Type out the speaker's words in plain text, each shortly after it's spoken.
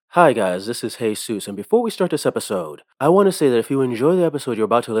Hi guys, this is Jesus, and before we start this episode, I want to say that if you enjoy the episode you're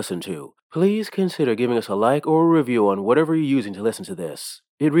about to listen to, please consider giving us a like or a review on whatever you're using to listen to this.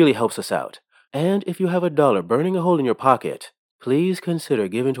 It really helps us out. And if you have $1 burning a hole in your pocket, please consider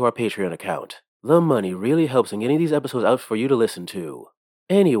giving to our Patreon account. The money really helps in getting these episodes out for you to listen to.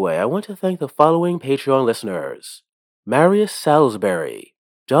 Anyway, I want to thank the following Patreon listeners: Marius Salisbury,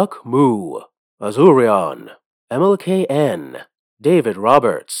 Duck Moo, Azurion, MLKN, David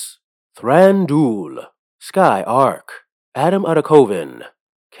Roberts, Thranduil, Sky Ark, Adam Adakovin,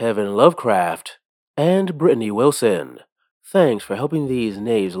 Kevin Lovecraft, and Brittany Wilson. Thanks for helping these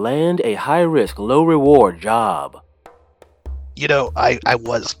knaves land a high-risk, low-reward job. You know, I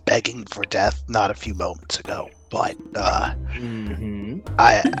was begging for death not a few moments ago, but I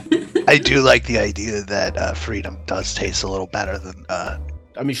do like the idea that freedom does taste a little better than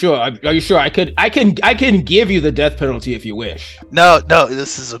I mean, sure. Are you sure? I can give you the death penalty if you wish. No,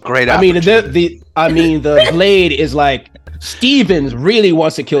 this is a great I mean, opportunity. the blade is like Stevens really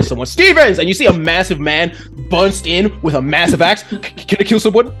wants to kill someone. Stevens, and you see a massive man bunched in with a massive axe. Can I kill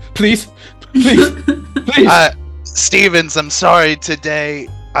someone, please? Please. Stevens, I'm sorry. Today,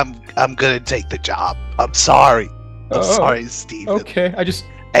 I'm gonna take the job. I'm sorry. I'm sorry, Stevens. Okay, I just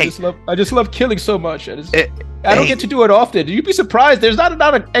love killing so much. I don't get to do it often. You'd be surprised. There's not a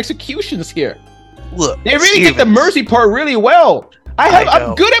lot of executions here. Look, they really Stevens, take the mercy part really well.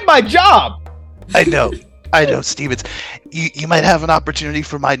 I'm good at my job. I know, Stevens. You might have an opportunity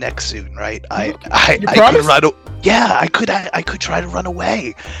for my neck soon, right? I could run. Yeah, I could try to run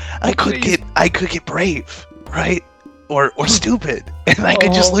away. I could get brave, right? Or stupid, and I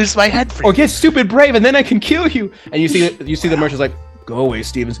could just lose my head for you. Or get stupid brave, and then I can kill you. And you see the merchant's like, go away,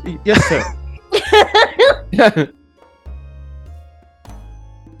 Stevens. Yes, sir.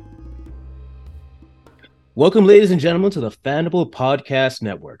 Welcome, ladies and gentlemen, to the Fandible Podcast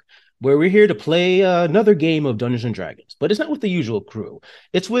Network, where we're here to play another game of Dungeons and Dragons. But it's not with the usual crew.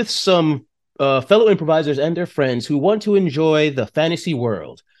 It's with some fellow improvisers and their friends who want to enjoy the fantasy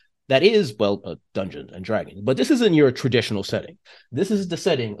world that is, well, Dungeons and Dragons. But this isn't your traditional setting. This is the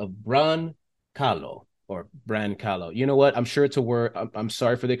setting of Brancalo. Or Brancalo. You know what? I'm sure it's a word. I'm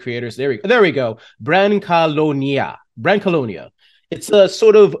sorry for the creators. There we go. Brancalonia. It's a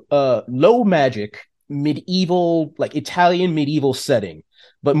sort of low magic, medieval, like Italian medieval setting,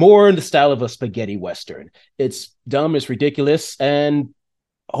 but more in the style of a spaghetti western. It's dumb, it's ridiculous, and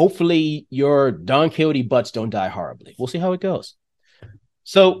hopefully your Don Quixote butts don't die horribly. We'll see how it goes.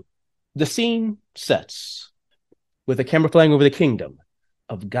 So the scene sets with the camera flying over the kingdom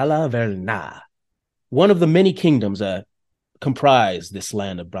of Galaverna, one of the many kingdoms that comprise this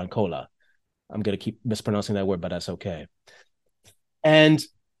land of Brancola. I'm going to keep mispronouncing that word, but that's okay. And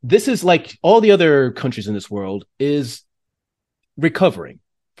this is like all the other countries in this world is recovering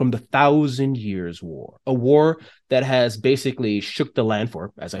from the 1,000 Years' War, a war that has basically shook the land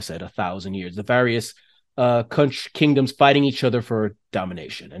for, as I said, 1,000 years. The various kingdoms fighting each other for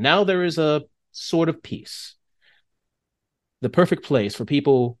domination. And now there is a sort of peace. The perfect place for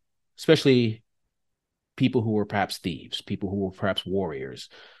people, especially people who were perhaps thieves, people who were perhaps warriors,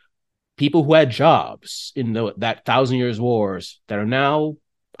 people who had jobs in that 1,000 Years' Wars that are now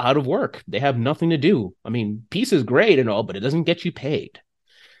out of work. They have nothing to do. I mean, peace is great and all, but it doesn't get you paid.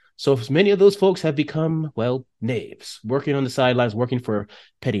 So many of those folks have become, well, knaves, working on the sidelines, working for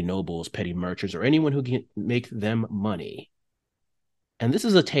petty nobles, petty merchants, or anyone who can make them money. And this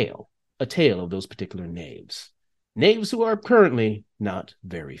is a tale of those particular knaves who are currently not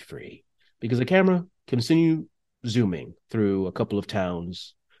very free, because the camera continue zooming through a couple of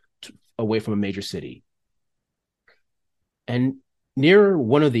towns away from a major city. And near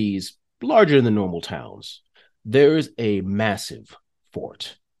one of these larger than normal towns, there's a massive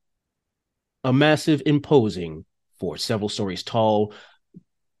fort. A massive, imposing fort, several stories tall,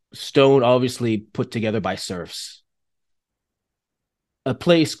 stone obviously put together by serfs. A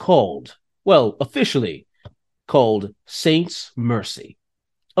place called, well, officially called Saints' Mercy.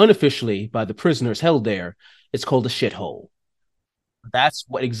 Unofficially, by the prisoners held there, it's called a shithole. That's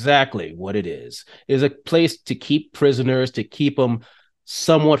exactly what it is. It is a place to keep prisoners, to keep them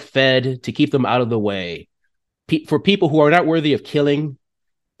somewhat fed, to keep them out of the way. For people who are not worthy of killing,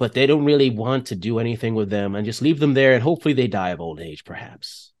 but they don't really want to do anything with them, and just leave them there, and hopefully they die of old age,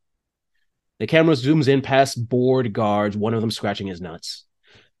 perhaps. The camera zooms in past bored guards, one of them scratching his nuts,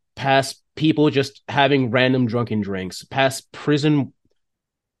 past people just having random drunken drinks, past prison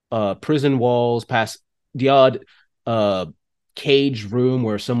walls, past the odd cage room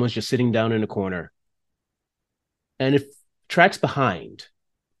where someone's just sitting down in a corner. And it tracks behind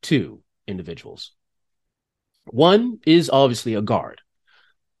two individuals. One is obviously a guard.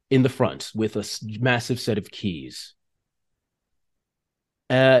 in the front with a massive set of keys.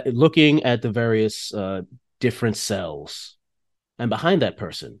 Looking at the various different cells. And behind that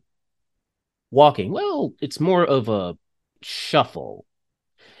person, walking, well, it's more of a shuffle,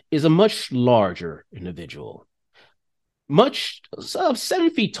 is a much larger individual. Much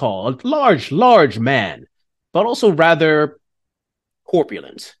 7 feet tall, a large man, but also rather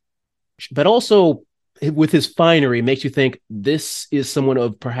corpulent. But also with his finery makes you think this is someone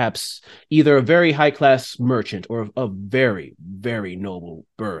of perhaps either a very high class merchant or a very, very noble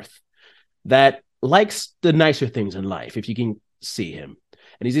birth that likes the nicer things in life, if you can see him.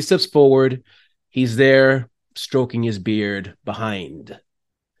 And as he steps forward, he's there stroking his beard behind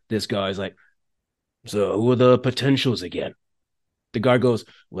this guy's like, so who are the potentials again? The guard goes,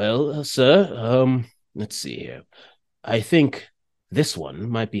 well, sir, let's see here. I think this one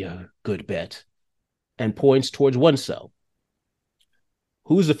might be a good bet, and points towards one cell.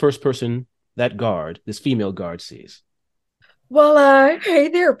 Who's the first person that guard, this female guard, sees? Well, hey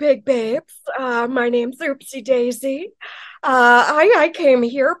there, big babes. My name's Oopsie Daisy. I came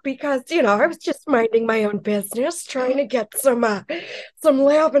here because, I was just minding my own business, trying to get some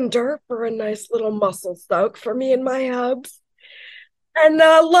lavender for a nice little muscle soak for me and my hubs. And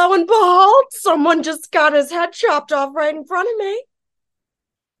lo and behold, someone just got his head chopped off right in front of me.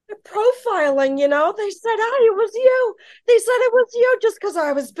 They're profiling, They said, "Oh, it was you." They said it was you just because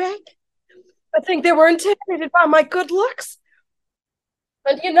I was big. I think they were intimidated by my good looks.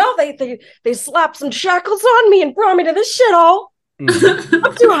 And they slapped some shackles on me and brought me to this shithole. Mm-hmm.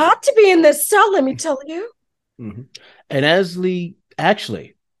 I'm too hot to be in this cell, let me tell you. Mm-hmm. And as Lee,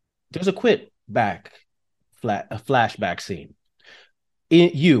 actually, there's a flashback scene.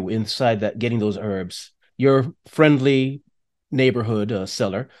 You inside that, getting those herbs, your friendly neighborhood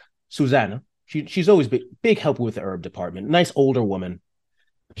seller, Susanna. She's always big help with the herb department. Nice older woman.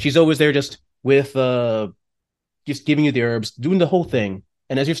 She's always there, just with just giving you the herbs, doing the whole thing.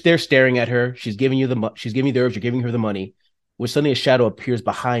 And as you're there staring at her, she's giving you the herbs, you're giving her the money, when suddenly a shadow appears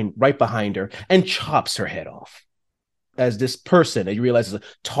right behind her and chops her head off. As this person that you realize is the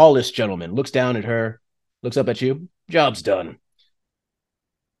tallest gentleman looks down at her, looks up at you, job's done.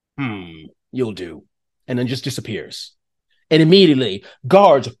 You'll do. And then just disappears. And immediately,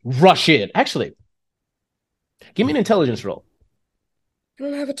 guards rush in. Actually, give me an intelligence roll. I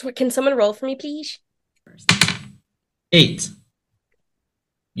don't have a Can someone roll for me, please? 8.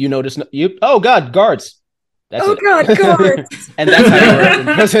 You notice oh God, guards. That's it. God, guards. And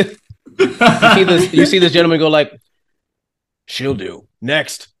that's how you see this gentleman go like, she'll do.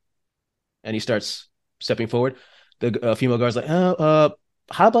 Next. And he starts stepping forward. The female guard's like, how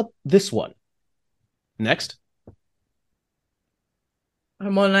about this one? Next.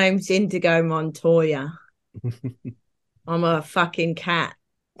 My name's Indigo Montoya. I'm a fucking cat.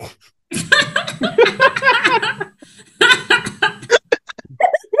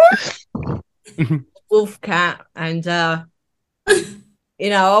 Wolf cat. And I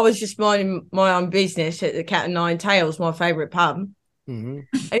was just minding my own business at the Cat and Nine Tails, my favorite pub. Mm-hmm.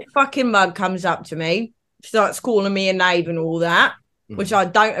 A fucking mug comes up to me, starts calling me a knave and all that, which I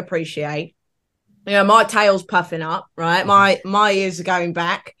don't appreciate. My tail's puffing up, right? My ears are going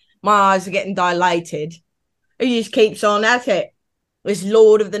back, my eyes are getting dilated. He just keeps on at it. This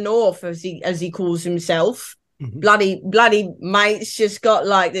Lord of the North, as he calls himself. Mm-hmm. Bloody mate's just got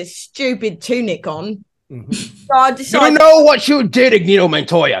like this stupid tunic on. Mm-hmm. So I decided, you know what you did, Ignito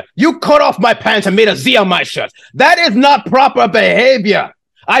Montoya? You cut off my pants and made a Z on my shirt. That is not proper behavior.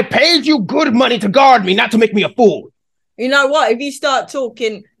 I paid you good money to guard me, not to make me a fool. You know what? If you start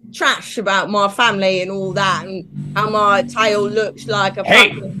talking trash about my family and all that, and how my tail looks like a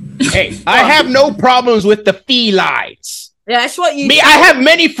Hey, I have no problems with the felines. Yeah, that's what you say. I have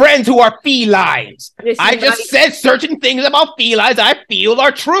many friends who are felines. Listen, I just said certain things about felines I feel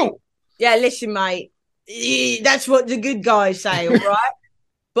are true. Yeah, listen, mate. That's what the good guys say, all right?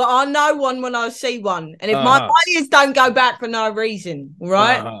 But I know one when I see one. And if my ears don't go back for no reason, all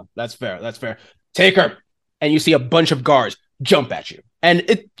right? That's fair. Take her. And you see a bunch of guards jump at you. And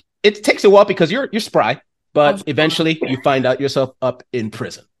it takes a while because you're spry, but eventually you find out yourself up in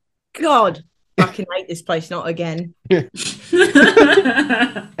prison. God, fucking hate this place, not again. And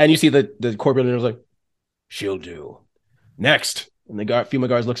you see the corporate like, she'll do. Next. And the female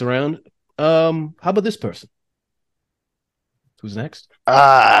guards looks around. How about this person? Who's next?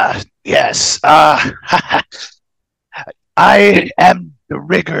 Yes. I am the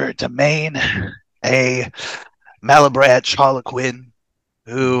rigger Domain, a Malabrat Harlequin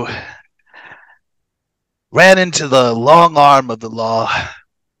who ran into the long arm of the law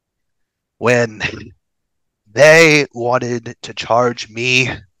when they wanted to charge me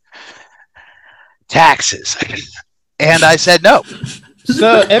taxes. And I said no.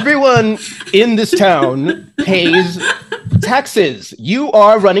 So everyone in this town pays taxes. You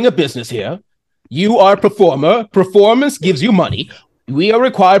are running a business here. You are a performer. Performance gives you money. We are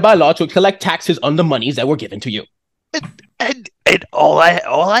required by law to collect taxes on the monies that were given to you. And all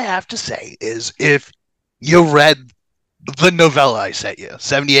I have to say is, if you read the novella I sent you,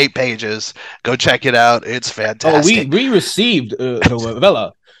 78 pages, go check it out. It's fantastic. Oh, we received the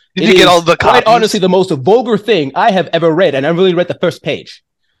novella. Did you get all the copies? Quite honestly, the most vulgar thing I have ever read, and I really read the first page.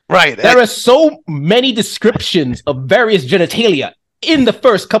 Right. There are so many descriptions of various genitalia in the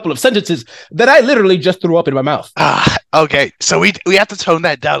first couple of sentences that I literally just threw up in my mouth. Okay, so we have to tone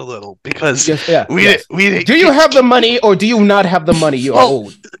that down a little, because we do you have the money or do you not have the money? You are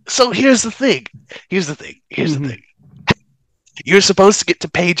old. So here's the thing. The thing. You're supposed to get to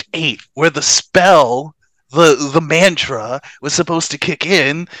page 8, where the spell, the mantra, was supposed to kick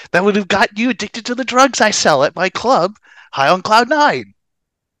in. That would have got you addicted to the drugs I sell at my club, High on Cloud 9.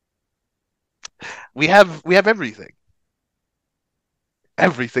 We have everything.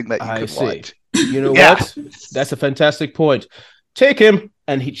 Everything that you could want. You know what? That's a fantastic point. Take him,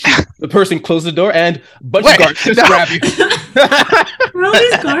 and the person closed the door, and a bunch of guards just grab you. Where are all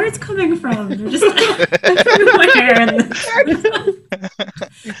these guards coming from? They're just everywhere in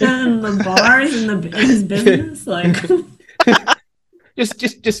the bars in his business, like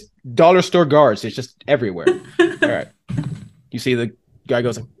just dollar store guards. It's just everywhere. All right, you see the guy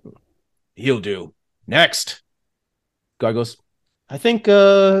goes, "He'll do." Next, guy goes, "I think.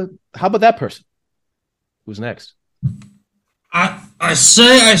 How about that person? Who's next?" I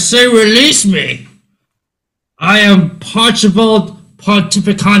say, release me. I am Parchibald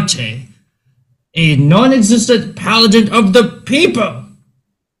Pontificante, a non-existent paladin of the people,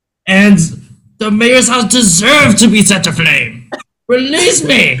 and the mayor's house deserves to be set aflame. Release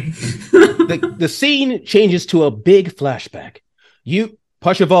me. The scene changes to a big flashback. You,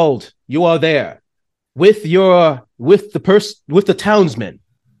 Parchibald, you are there with the townsmen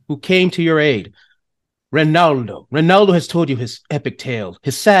who came to your aid. Ronaldo has told you his epic tale,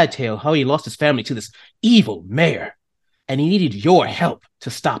 his sad tale, how he lost his family to this evil mayor, and he needed your help to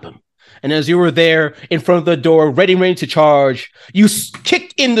stop him. And as you were there in front of the door, ready to charge, you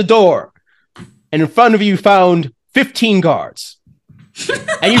kicked in the door, and in front of you found 15 guards.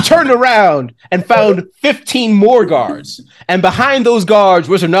 And you turned around and found 15 more guards. And behind those guards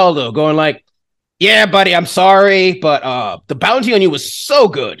was Ronaldo going like, "Yeah, buddy, I'm sorry, but the bounty on you was so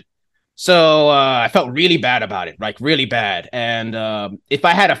good. So I felt really bad about it, like really bad. And if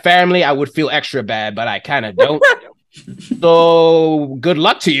I had a family, I would feel extra bad, but I kind of don't. So good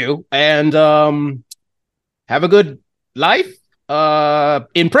luck to you, and have a good life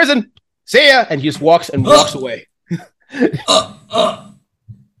in prison. See ya." And he just walks away.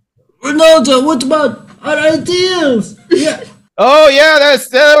 Ronaldo, what about our ideas? Yeah. Oh yeah,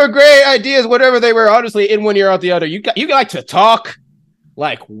 they were great ideas. Whatever they were, honestly, in one ear out the other. You like to talk.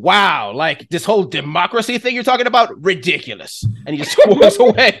 Like, wow, like this whole democracy thing you're talking about, ridiculous. And he just walks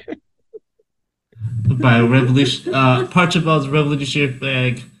away. By Parchibald's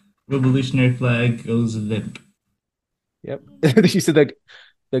revolutionary flag goes limp. Yep. She said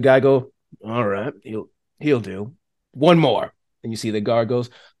the guy go, "All right, he'll do. One more." And you see the guard goes,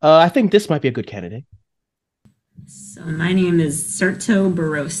 "I think this might be a good candidate." So my name is Serto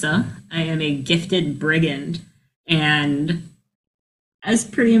Barossa. I am a gifted brigand, and as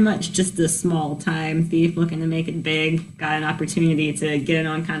pretty much just a small-time thief looking to make it big, got an opportunity to get in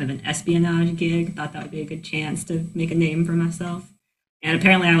on kind of an espionage gig. Thought that would be a good chance to make a name for myself. And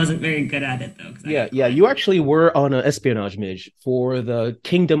apparently I wasn't very good at it, though. Yeah, you actually were on an espionage mission for the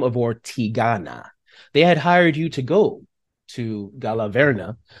Kingdom of Ortigana. They had hired you to go to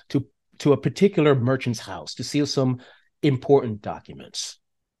Galaverna to a particular merchant's house to steal some important documents.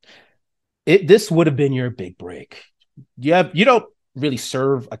 This would have been your big break. You don't really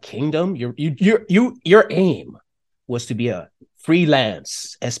serve a kingdom. Your aim was to be a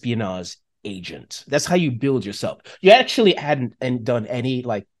freelance espionage agent. That's how you build yourself. You actually hadn't done any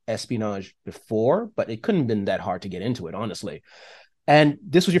like espionage before, but it couldn't have been that hard to get into it, honestly. And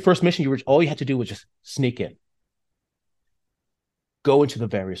this was your first mission. All you had to do was just sneak in, go into the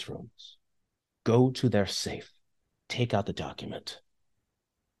various rooms, go to their safe, take out the document.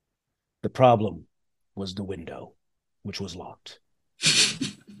 The problem was the window, which was locked.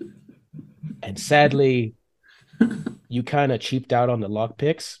 And sadly, you kind of cheaped out on the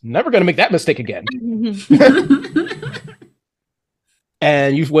lockpicks. Never going to make that mistake again.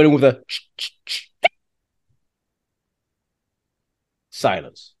 And you went in with a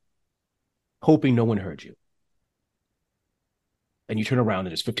silence, hoping no one heard you. and you turn around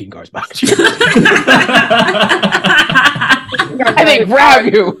and there's 15 guards behind you. And they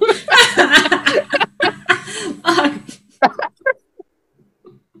grab you.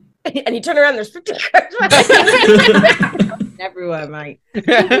 And you turn around, there's 50 guards everywhere, mate.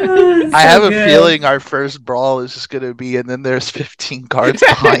 I have a feeling our first brawl is just going to be, and then there's 15 guards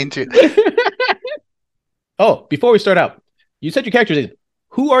behind you. Oh, before we start out, you said your character is.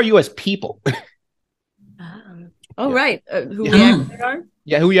 Who are you as people? Right. Who we actually are?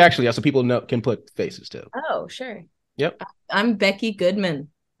 Yeah, who you actually are, so people can put faces to. Oh, sure. Yep. I'm Becky Goodman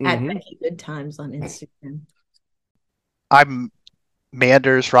at Becky Good Times on Instagram. I'm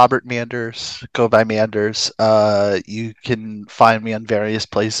Manders, Robert Manders. Go by Manders. You can find me on various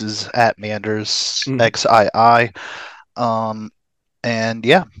places at Manders XII. And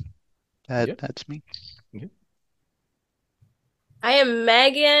yeah, that's me. I am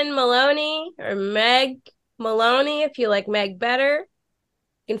Megan Maloney, or Meg Maloney, if you like Meg better.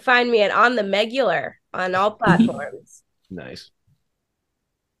 You can find me at On the Megular on all platforms. Nice.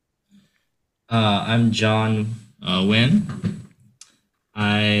 I'm John Wen.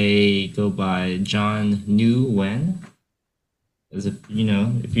 I go by John New Wen. As if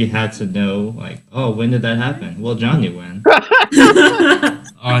if you had to know, like, oh, when did that happen? Well, John knew when.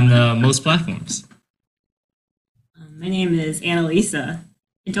 On most platforms. My name is Annalisa.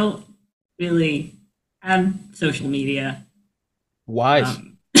 I don't really have social media. Wise.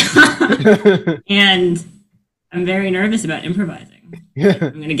 And I'm very nervous about improvising. I'm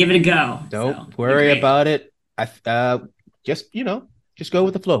going to give it a go. Don't worry about it. Just go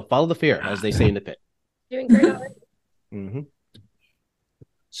with the flow. Follow the fear, as they say in the pit. Doing great already.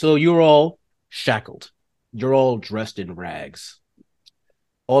 So you're all shackled. You're all dressed in rags.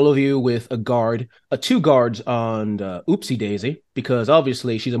 All of you with two guards on Oopsie Daisy, because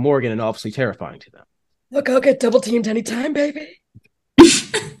obviously she's a Morgan and obviously terrifying to them. Look, I'll get double teamed anytime, baby.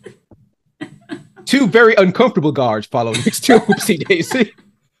 Two very uncomfortable guards following next to Oopsie Daisy.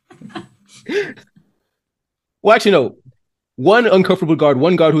 Well, actually, no. One uncomfortable guard,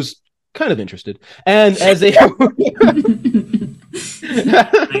 one guard who's kind of interested. And as they...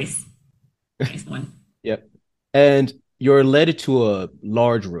 Nice one. Yep. And you're led to a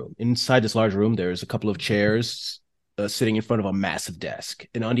large room. Inside this large room, there's a couple of chairs sitting in front of a massive desk.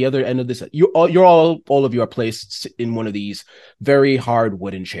 And on the other end of this, all of you are placed in one of these very hard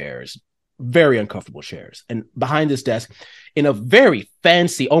wooden chairs, very uncomfortable chairs. And behind this desk, in a very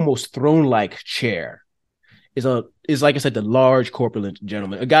fancy, almost throne-like chair, is like I said, the large corpulent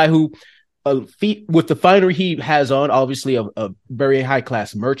gentleman, a guy who, with the finery he has on, obviously a very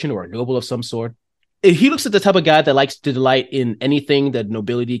high-class merchant or a noble of some sort. He looks like the type of guy that likes to delight in anything that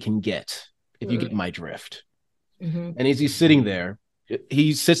nobility can get, if you get my drift. And as he's sitting there,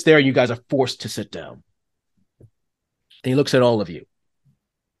 he sits there and you guys are forced to sit down. And he looks at all of you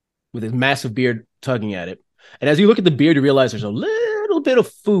with his massive beard tugging at it. And as you look at the beard, you realize there's a little bit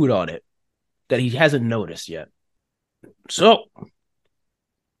of food on it that he hasn't noticed yet. So,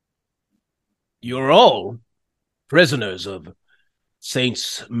 you're all prisoners of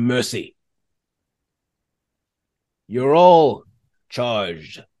Saint's Mercy. You're all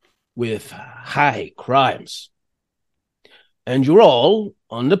charged with high crimes. And you're all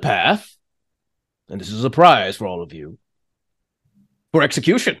on the path, and this is a prize for all of you, for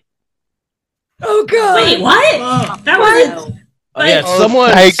execution. Oh, God. Wait, what? That was...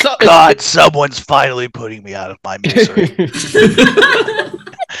 Thank God someone's finally putting me out of my misery.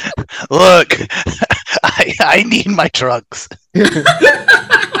 Look, I need my drugs.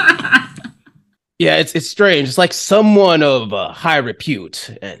 Yeah, it's strange. It's like someone of high repute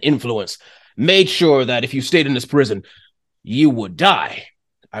and influence made sure that if you stayed in this prison, you would die.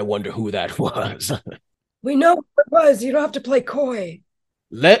 I wonder who that was. We know who it was. You don't have to play coy.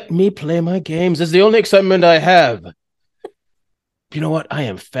 Let me play my games. It's the only excitement I have. You know what? I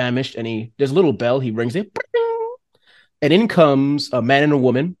am famished. And there's a little bell. He rings it. And in comes a man and a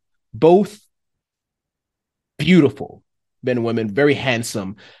woman, both beautiful men and women, very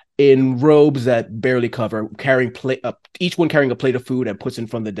handsome, in robes that barely cover, carrying each one carrying a plate of food and puts in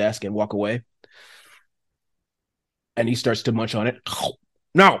front of the desk and walk away. And he starts to munch on it.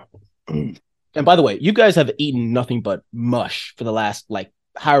 Now, and by the way, you guys have eaten nothing but mush for the last,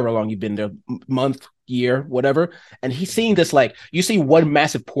 however long you've been there, month, year, whatever. And he's seeing this, you see one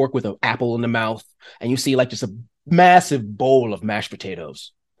massive pork with an apple in the mouth, and you see just a massive bowl of mashed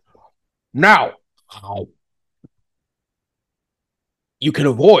potatoes. Now, you can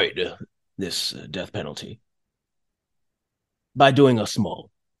avoid this death penalty by doing a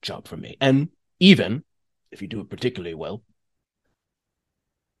small job for me. And even, if you do it particularly well,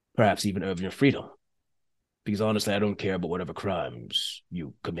 perhaps even earn your freedom. Because honestly, I don't care about whatever crimes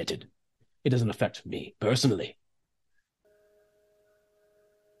you committed. It doesn't affect me personally.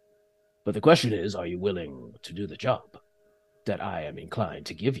 But the question is, are you willing to do the job that I am inclined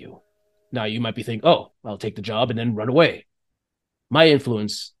to give you? Now, you might be thinking, oh, I'll take the job and then run away. My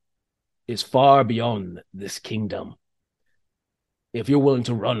influence is far beyond this kingdom. If you're willing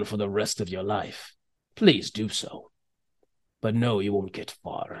to run for the rest of your life, please do so. But no, you won't get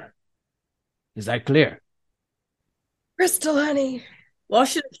far. Is that clear? Crystal, honey. Well, I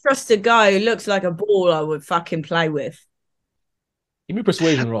should have trusted a guy who looks like a ball I would fucking play with. Give me a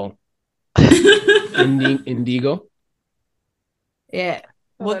persuasion roll. Indigo. Yeah.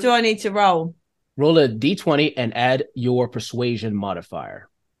 What do I need to roll? Roll a d20 and add your persuasion modifier.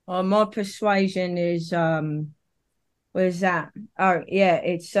 Oh, my persuasion is where's that? Oh, yeah,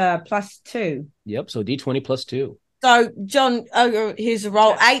 it's +2. Yep, so d20 plus 2. So, John, here's a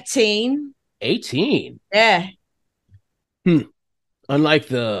roll. 18. 18? Yeah. Unlike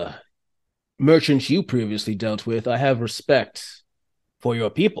the merchants you previously dealt with, I have respect for your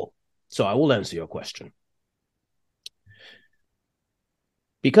people. So I will answer your question.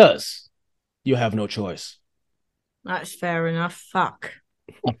 Because you have no choice. That's fair enough. Fuck.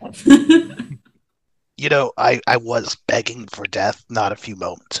 You know, I was begging for death not a few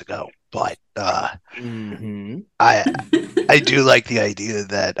moments ago, but I do like the idea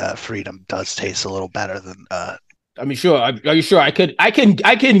that freedom does taste a little better than I mean, sure. Are you sure? I can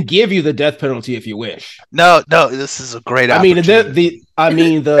give you the death penalty if you wish. No, this is a great opportunity.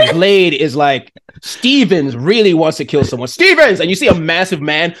 The blade is like Stevens really wants to kill someone. Stevens, and you see a massive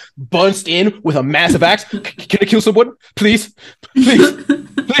man bunched in with a massive axe. Can I kill someone, please?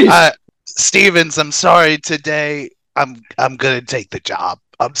 Stevens, I'm sorry. Today, I'm gonna take the job.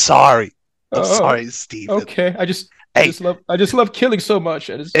 I'm sorry. I'm sorry, Stevens. Okay, I just love killing so much.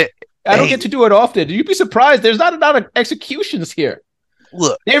 I don't get to do it often. You'd be surprised. There's not a lot of executions here.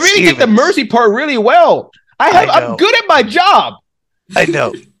 Look, they really take the mercy part really well. I'm good at my job. I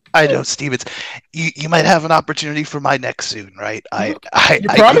know, Stevens. You might have an opportunity for my neck soon, right? I could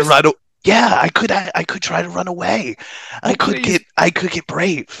run. Yeah, I could try to run away. I could get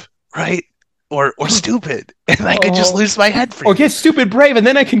brave, right? Or stupid, and I could just lose my head for you. Or get stupid brave, and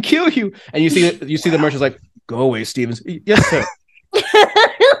then I can kill you. And you see the merchant's like, go away, Stevens. Yes, sir.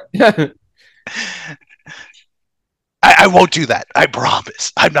 I won't do that. I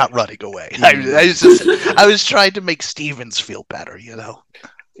promise. I'm not running away. I was trying to make Stevens feel better, you know.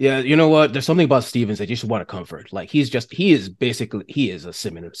 Yeah, you know what? There's something about Stevens that you should want to comfort. Like he is a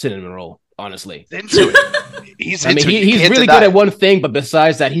cinnamon roll. Honestly, into it. He's really good at one thing, but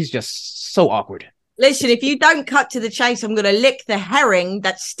besides that, he's just so awkward. Listen, if you don't cut to the chase, I'm gonna lick the herring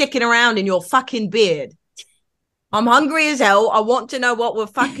that's sticking around in your fucking beard. I'm hungry as hell. I want to know what we're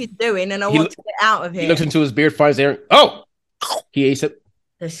fucking doing, and I want to get out of here. He looks into his beard, finds Aaron. Oh, he ate it.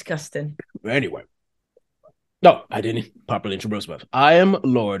 Disgusting. Anyway, no, I didn't properly introduce myself. I am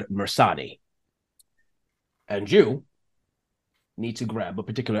Lord Mersani, and you need to grab a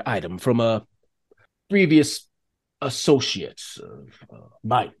particular item from a previous associate of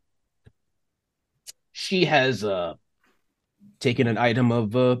mine. She has taken an item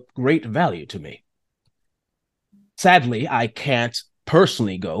of great value to me. Sadly, I can't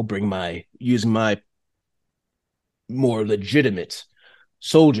personally go using my more legitimate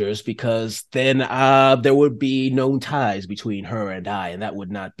soldiers because then there would be known ties between her and I, and that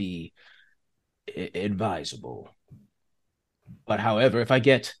would not be advisable. But however, if I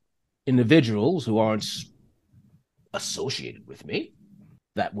get individuals who aren't associated with me,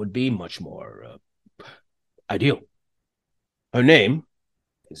 that would be much more ideal. Her name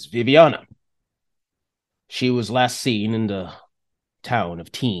is Viviana. She was last seen in the town of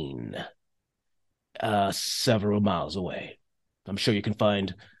Teen, several miles away. I'm sure you can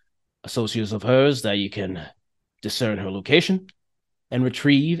find associates of hers that you can discern her location and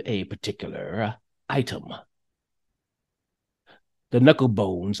retrieve a particular item. The knuckle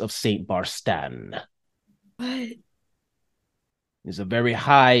bones of Saint Barstan. What? Is a very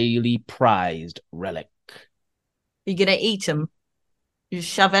highly prized relic. You're gonna eat them? You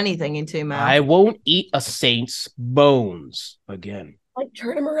just shove anything into your mouth. I won't eat a saint's bones again. Like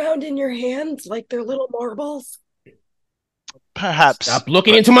turn them around in your hands like they're little marbles. Perhaps. Stop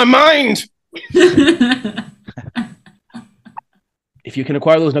looking into my mind! If you can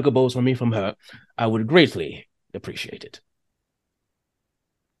acquire those knuckle bones from her, I would greatly appreciate it.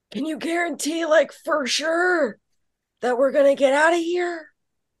 Can you guarantee, like, for sure that we're going to get out of here?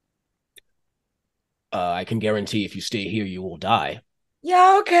 I can guarantee if you stay here, you will die.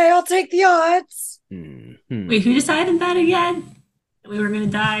 Yeah, okay, I'll take the odds. Wait, who decided that again? We were going to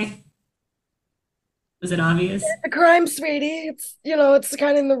die? Was it obvious? It's a crime, sweetie. It's it's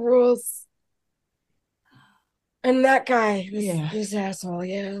kind of in the rules. And that guy, this asshole,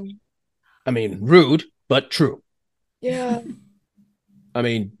 yeah. I mean, rude, but true. Yeah. I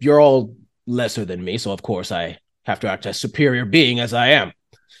mean, you're all lesser than me, so of course I have to act as superior being as I am.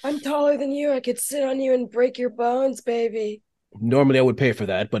 I'm taller than you. I could sit on you and break your bones, baby. Normally I would pay for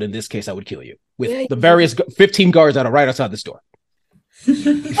that, but in this case I would kill you with the you various 15 guards that are right outside this door.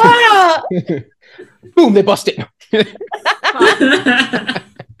 Ah! Boom, they bust it.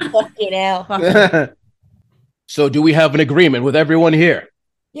 Fucking hell. So do we have an agreement with everyone here?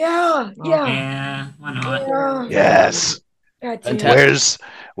 Yeah. Yeah, why not? Yeah. Yes. God damn.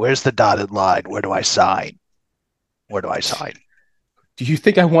 Where's the dotted line? Where do I sign? Where do I sign? Do you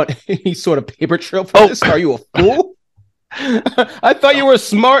think I want any sort of paper trail for this? Are you a fool? I thought you were a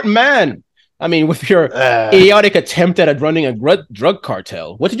smart man. I mean, with your idiotic attempt at running a drug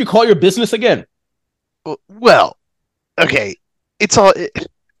cartel, what did you call your business again? Well, okay, it's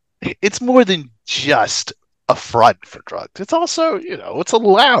more than just a front for drugs. It's also, it's a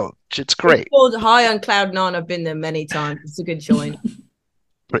lounge. It's great. It's called High on Cloud 9. I've been there many times. It's a good joint.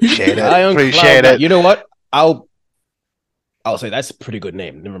 Appreciate it. Appreciate it. You know what? I'll say that's a pretty good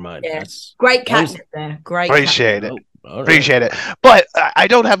name. Never mind. Yeah. That's great cat there. Great. Appreciate it. Right. Appreciate it. But I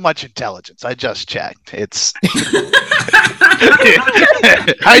don't have much intelligence. I just checked. It's.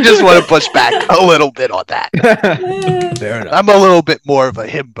 I just want to push back a little bit on that. Fair enough. I'm a little bit more of a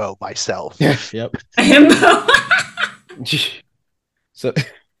himbo myself. Yep. A himbo. So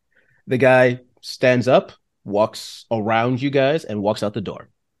the guy stands up, walks around you guys, and walks out the door.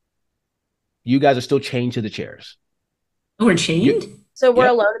 You guys are still chained to the chairs. Oh, we're chained? So we're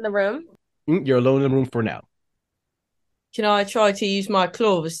alone in the room? You're alone in the room for now. Can I try to use my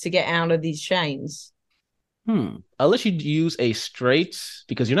claws to get out of these chains? I'll let you use a straight,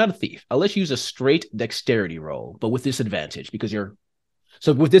 because you're not a thief. I'll let you use a straight dexterity roll, but with disadvantage, because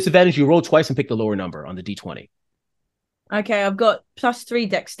so with disadvantage, you roll twice and pick the lower number on the D20. Okay, I've got +3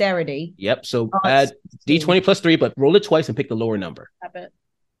 dexterity. Yep, so add D20 +3, but roll it twice and pick the lower number.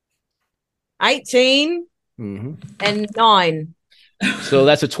 18 and 9. So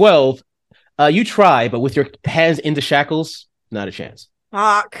that's a 12. You try, but with your hands in the shackles, not a chance.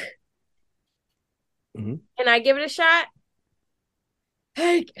 Fuck. Can I give it a shot?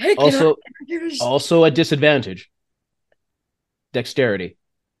 Hey, also a disadvantage. Dexterity.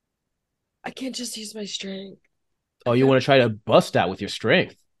 I can't just use my strength. Oh, you want to try to bust out with your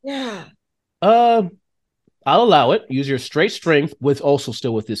strength? Yeah. I'll allow it. Use your straight strength with also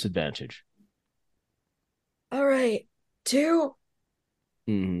still with disadvantage. All right. 2.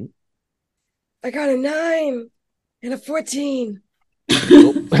 Mm-hmm. I got a 9 and a 14.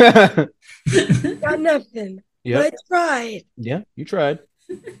 Got nothing. Yep. But I tried. Yeah, you tried.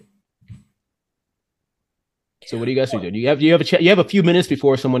 So what do you guys do? You have a few minutes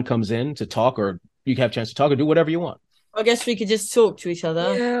before someone comes in to talk, or you have a chance to talk or do whatever you want. I guess we could just talk to each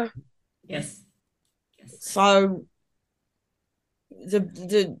other. Yeah. Yes. So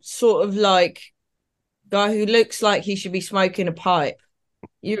the sort of like guy who looks like he should be smoking a pipe.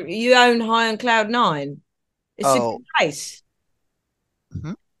 You own High on Cloud 9. It's a good place.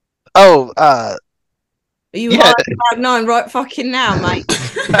 Mm-hmm. Oh, are you High on Cloud 9 right fucking now, mate?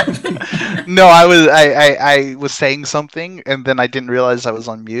 No, I was saying something and then I didn't realize I was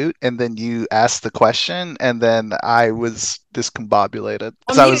on mute, and then you asked the question and then I was discombobulated.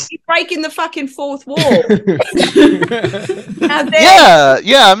 You're breaking the fucking fourth wall.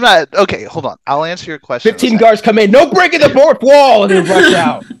 Yeah, I'm not. Okay, hold on. I'll answer your question. 15 guards come in. No breaking the fourth wall, and then rush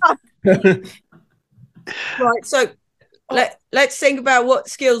out. Right, so let's think about what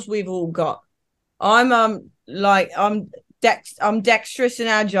skills we've all got. I'm dexterous and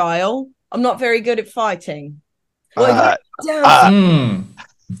agile. I'm not very good at fighting. I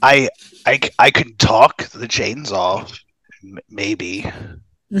can talk the chains off, maybe.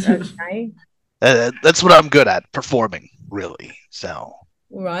 Okay. That's what I'm good at, performing, really. So.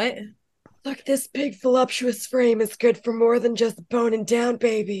 Right. Look, this big voluptuous frame is good for more than just boning down,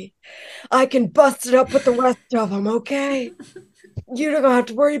 baby. I can bust it up with the rest of them, okay? You don't have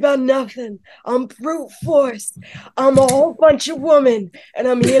to worry about nothing. I'm brute force. I'm a whole bunch of women, and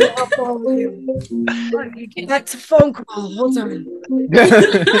I'm here to help all of you. That's a phone call. Hold on.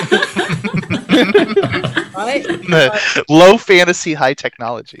 Right? Low fantasy, high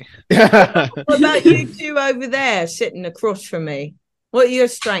technology. What about you two over there sitting across from me? What are your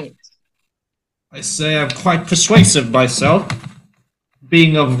strengths? I say I'm quite persuasive myself,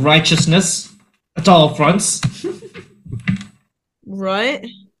 being of righteousness at all fronts. Right.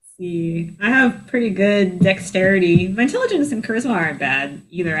 See, I have pretty good dexterity. My intelligence and charisma aren't bad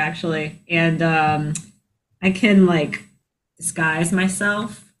either, actually. And I can like disguise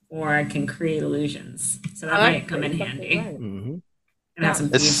myself, or I can create illusions. So that might come in handy. Mm-hmm. And I have some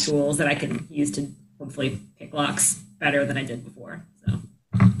thieves tools that I can use to hopefully pick locks better than I did before. So.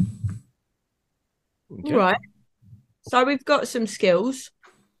 Okay. Right. So we've got some skills,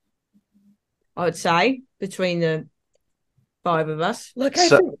 I would say, between the 5 of us. Look, I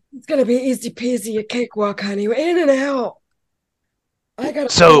think it's gonna be easy peasy a cakewalk, honey. We're in and out. I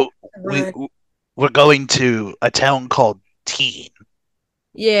got. So we're going to a town called Teen.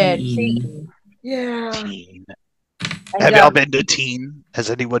 Yeah, Teen. Yeah. Teen. Have y'all been to Teen? Has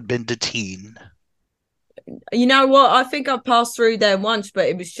anyone been to Teen? You know what? I think I passed through there once, but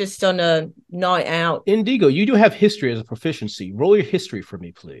it was just on a night out. Indigo, you do have history as a proficiency. Roll your history for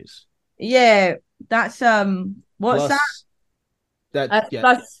me, please. Yeah, that's what's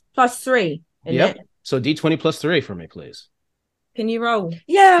that? Plus 3. Yep. So D20 plus 3 for me, please. Can you roll?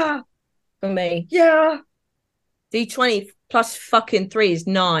 Yeah. For me. Yeah. D20 plus fucking 3 is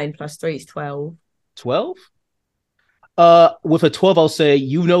 9, plus 3 is 12. 12? With a 12, I'll say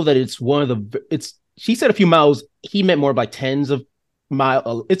you know that it's one of the she said a few miles, he meant more by tens of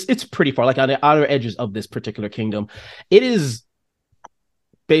miles. It's pretty far, like on the outer edges of this particular kingdom. It is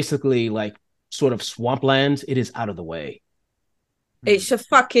basically like sort of swampland. It is out of the way. It's a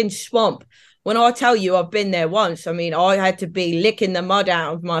fucking swamp. When I tell you I've been there once, I mean, I had to be licking the mud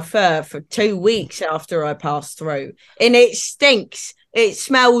out of my fur for 2 weeks after I passed through. And it stinks. It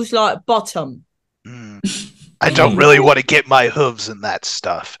smells like bottom. I don't really want to get my hooves in that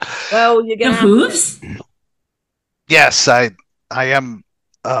stuff. Well, you're going to hooves? Yes, I am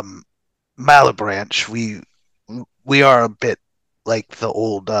Malibranch. We are a bit like the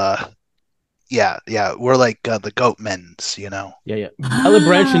old yeah, we're like the goat men's, you know. Yeah.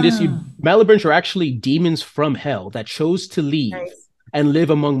 Malibranch are actually demons from hell that chose to leave and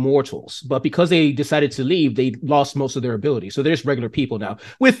live among mortals. But because they decided to leave, they lost most of their ability. So they're just regular people now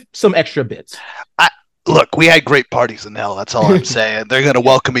with some extra bits. Look, we had great parties in hell. That's all I'm saying. They're going to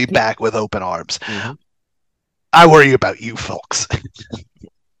welcome me back with open arms. Mm-hmm. I worry about you folks.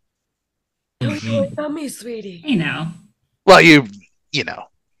 Don't worry about me, sweetie. You know. Well, you know.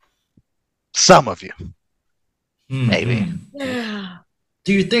 Some of you. Maybe. Yeah.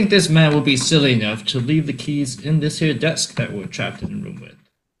 Do you think this man will be silly enough to leave the keys in this here desk that we're trapped in the room with?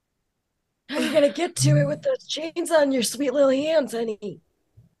 How are you gonna get to it with those chains on your sweet little hands, honey?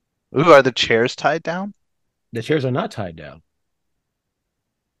 Ooh, are the chairs tied down? The chairs are not tied down.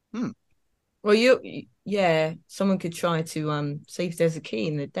 Well, someone could try to see if there's a key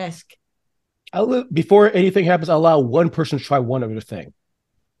in the desk. Before anything happens, I'll allow one person to try one other thing.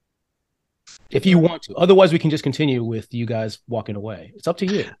 If you want to. Otherwise, we can just continue with you guys walking away. It's up to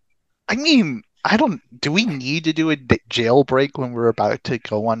you. I mean, do we need to do a jailbreak when we're about to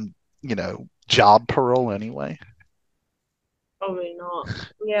go on, job parole anyway? Probably not.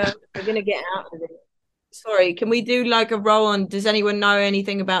 Yeah, we're going to get out of it. Sorry, can we do like a roll on? Does anyone know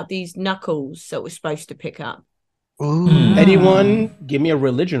anything about these knuckles that we're supposed to pick up? Ooh. Anyone, give me a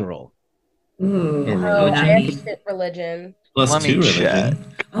religion roll. Oh, I have shit religion. Plus 2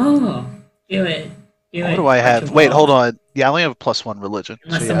 religion. Oh, do it. What do I have? Wait, hold on. Yeah, I only have a +1 religion.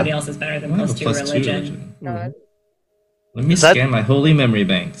 Unless somebody else is better than plus 2 religion. Let me scan my holy memory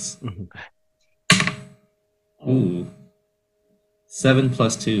banks. Ooh. 7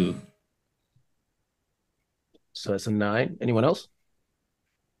 plus 2. So that's a 9. Anyone else?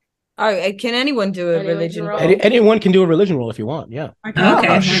 Oh, can anyone do a religion roll? Anyone can do a religion roll if you want. Yeah.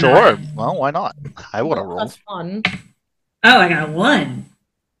 Okay. Sure. Well, why not? I want to roll. +1. Oh, I got a 1.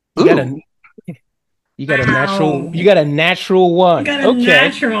 You got a natural. You got a natural 1. I got a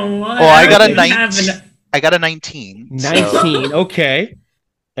natural 1. Oh, I got a 19. I got a 19. 19. So. Okay.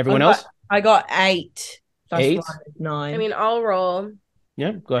 Everyone else? I got 8. Plus 8. 1 is 9. I mean, I'll roll.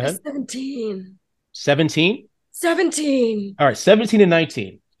 Yeah, go ahead. 17. 17? 17. All right, 17 and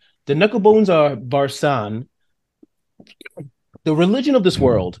 19. The Knucklebones are Varsan. The religion of this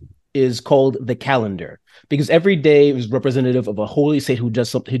world is called the calendar because every day is representative of a holy saint who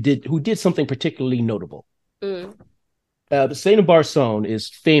did something particularly notable. The Saint of Barson is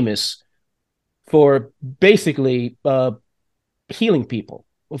famous for basically healing people.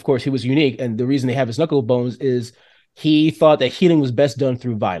 Of course, he was unique, and the reason they have his knucklebones is he thought that healing was best done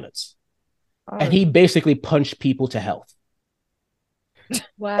through violence. And he basically punched people to health.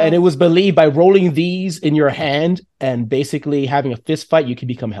 Wow. And it was believed by rolling these in your hand and basically having a fist fight, you can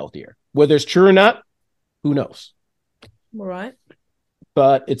become healthier. Whether it's true or not, who knows? All right.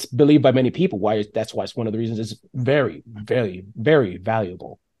 But it's believed by many people. That's why it's one of the reasons it's very, very, very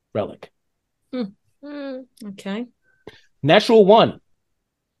valuable relic. Okay. Natural 1.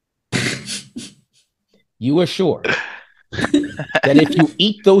 You are sure that if you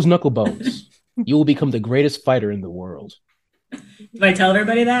eat those knuckle bones, you will become the greatest fighter in the world. Do I tell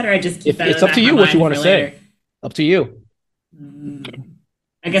everybody that, or I just keep that in It's the up back to of you my what you mind want to for say. later? Up to you.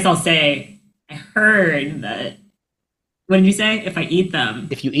 I guess I'll say, I heard that. What did you say? If I eat them.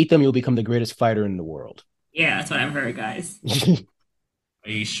 If you eat them, you'll become the greatest fighter in the world. Yeah, that's what I've heard, guys.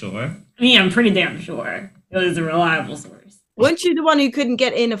 Are you sure? I mean, I'm pretty damn sure. It was a reliable source. Weren't you the one who couldn't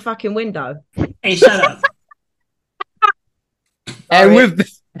get in a fucking window? Hey, shut up. And with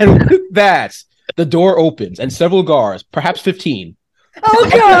that, the door opens and several guards, perhaps 15. Oh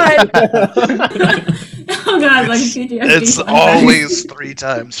God! Oh God! Like PTSD. It's always 3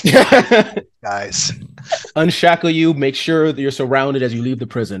 times 5, guys. Unshackle you, make sure that you're surrounded as you leave the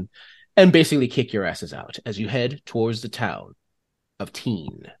prison, and basically kick your asses out as you head towards the town of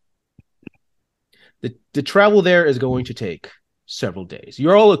Teen. The travel there is going to take several days.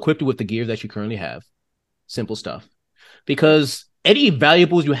 You're all equipped with the gear that you currently have. Simple stuff. Because any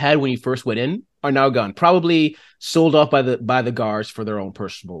valuables you had when you first went in are now gone. Probably sold off by the guards for their own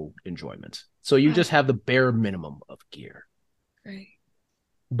personal enjoyment. So you just have the bare minimum of gear. Right.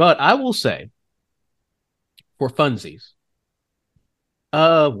 But I will say, for funsies,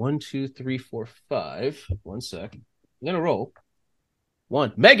 1, 2, 3, 4, 5. 1 sec. I'm gonna roll.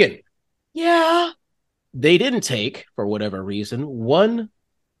 1. Megan. Yeah. They didn't take, for whatever reason, 1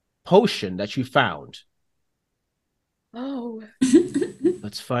 potion that you found. Oh.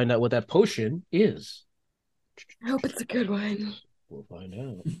 Let's find out what that potion is. I hope it's a good one. We'll find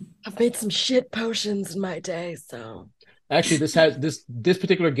out. I've made some shit potions in my day, so. Actually, this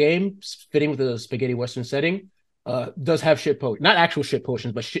particular game, fitting with the spaghetti western setting, does have shit potions. Not actual shit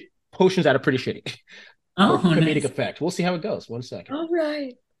potions, but shit potions that are pretty shitty. Oh, for comedic nice. effect. We'll see how it goes. 1 second. All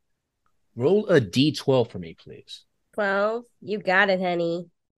right. Roll a d12 for me, please. 12. You got it, honey.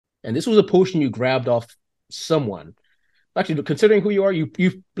 And this was a potion you grabbed off someone. Actually, considering who you are, you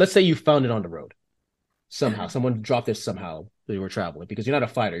let's say you found it on the road. Somehow. Someone dropped this somehow that you were traveling. Because you're not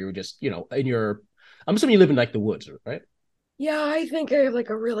a fighter. You were just, in your... I'm assuming you live in, like, the woods, right? Yeah, I think I have,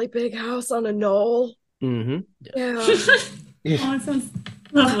 like, a really big house on a knoll. Mm-hmm. Yeah. Oh, it sounds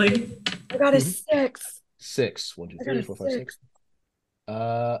lovely. I got a 6. 6. 1, 2, I got 3, a 4, 5, 6.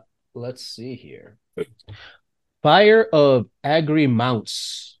 6. Let's see here. Fire of Agri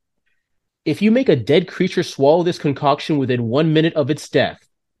Mounts. If you make a dead creature swallow this concoction within 1 minute of its death,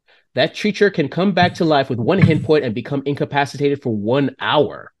 that creature can come back to life with 1 hit point and become incapacitated for 1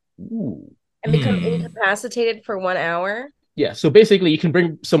 hour. Ooh. And become incapacitated for 1 hour? Yeah, so basically you can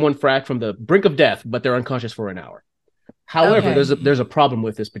bring someone frack from the brink of death, but they're unconscious for an hour. However, Okay. there's a problem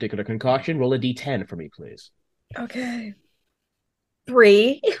with this particular concoction. Roll a d10 for me, please. Okay.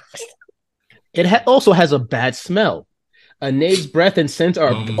 3. It also has a bad smell. A knave's breath and scent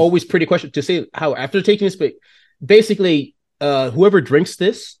are always pretty questionable. To say how after taking this, basically, whoever drinks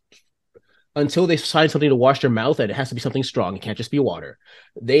this, until they find something to wash their mouth, and it has to be something strong. It can't just be water.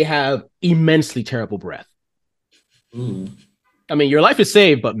 They have immensely terrible breath. Ooh. I mean, your life is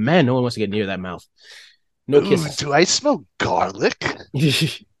saved, but man, no one wants to get near that mouth. No kisses. Do I smell garlic?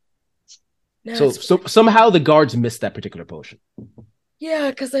 No, so somehow the guards missed that particular potion.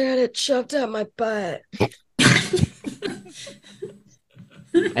 yeah, because I had it shoved up my butt.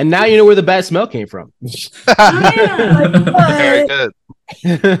 And now you know where the bad smell came from. Very good.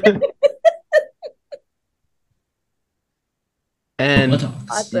 And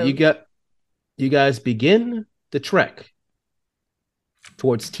Awesome. you guys begin the trek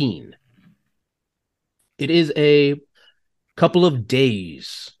towards Teen. It is a couple of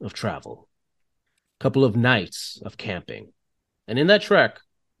days of travel, couple of nights of camping. And in that trek,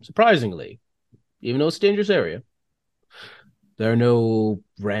 surprisingly, even though it's a dangerous area, there are no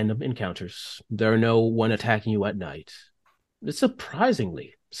random encounters. There are no one attacking you at night. It's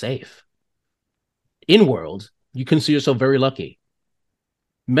surprisingly safe. In-world, you consider yourself very lucky.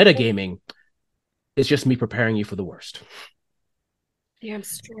 Metagaming is just me preparing you for the worst. Damn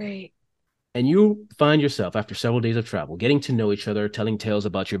straight. And you find yourself, after several days of travel, getting to know each other, telling tales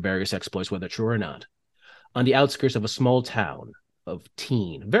about your various exploits, whether true or not, on the outskirts of a small town of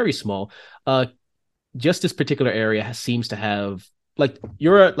Teen. Very small. Just this particular area seems to have, like,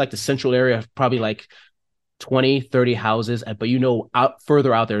 you're at, like, the central area, probably like 20, 30 houses, but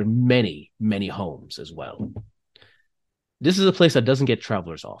further out there, many, many homes as well. This is a place that doesn't get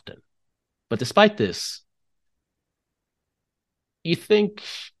travelers often. But despite this, you think...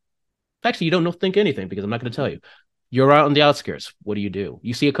 Actually, you don't think anything, because I'm not going to tell you. You're out on the outskirts. What do?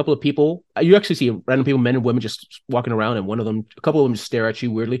 You see a couple of people. You actually see random people, men and women, just walking around, and a couple of them just stare at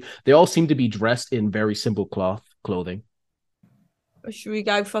you weirdly. They all seem to be dressed in very simple clothing. Should we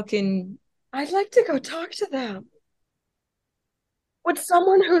go fucking I'd like to go talk to them. Would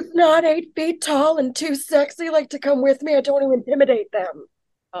someone who's not 8 feet tall and too sexy like to come with me? I don't want to intimidate them.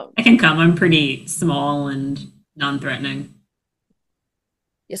 Oh. I can come. I'm pretty small and non-threatening.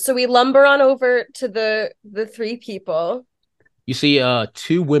 Yeah, so we lumber on over to the 3 people. You see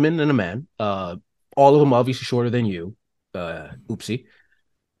 2 women and a man. All of them obviously shorter than you. Oopsie.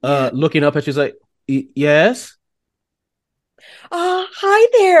 Looking up at you, like, yes? Hi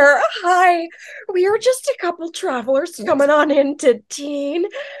there. Hi. We are just a couple travelers coming on into Teen,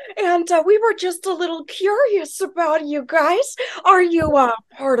 and we were just a little curious about you guys. Are you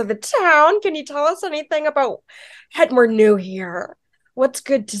part of the town? Can you tell us anything about We're new here. What's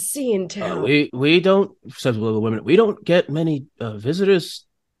good to see in town? We don't, says one of the women, we don't get many visitors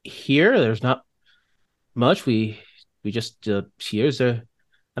here. There's not much. We just here's there.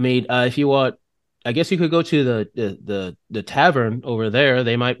 I mean, if you want, I guess you could go to the tavern over there.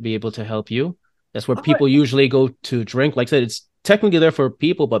 They might be able to help you. That's where people usually go to drink. Like I said, it's technically there for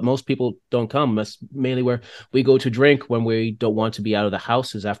people, but most people don't come. That's mainly where we go to drink when we don't want to be out of the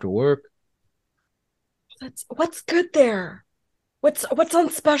houses after work. What's good there? What's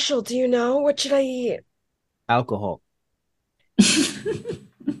on special? Do you know? What should I eat? Alcohol. Is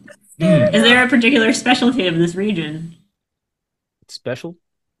there a particular specialty of this region? Special?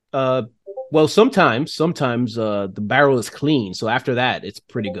 Well, sometimes the barrel is clean. So after that, it's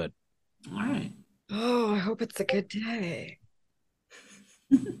pretty good. All right. Oh, I hope it's a good day.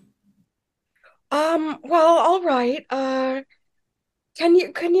 Well, all right. Can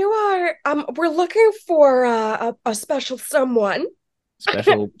you we're looking for a special someone.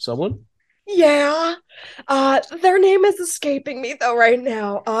 Special someone? Yeah. Their name is escaping me though right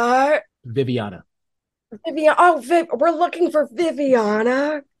now. Viviana. We're looking for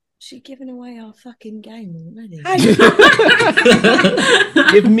Viviana. She giving away our fucking game already.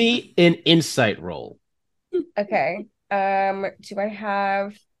 Give me an insight roll. Okay. Do I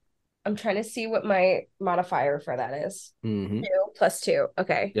have? I'm trying to see what my modifier for that is. 2 + 2.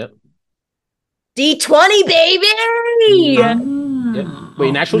 Okay. Yep. D20, baby. Yep.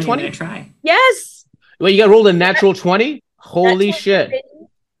 Wait, natural 20? Try. Yes. Wait, you got to roll a natural 20? Holy shit!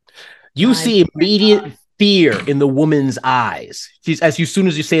 You see immediate fear in the woman's eyes. She's as soon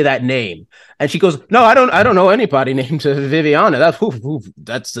as you say that name, and she goes, "No, I don't know anybody named Viviana.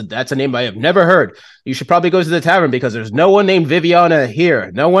 That's a name I have never heard. You should probably go to the tavern because there's no one named Viviana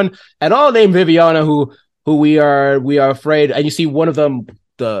here. No one at all named Viviana who we are afraid." And you see one of them,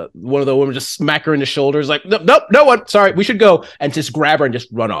 one of the women, just smack her in the shoulders, like, "Nope, no one. Sorry, we should go," and just grab her and just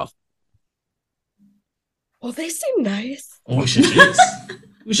run off. Well, they seem nice. We should chase.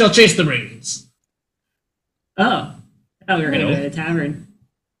 We shall chase the ravens. Oh, I thought we were going to go to the tavern.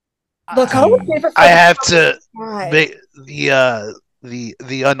 Look, I have to make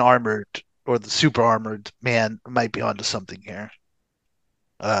the unarmored or the super armored man might be onto something here.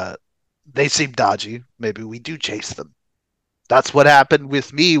 They seem dodgy. Maybe we do chase them. That's what happened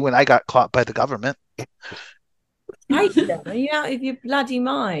with me when I got caught by the government. Are you out of your bloody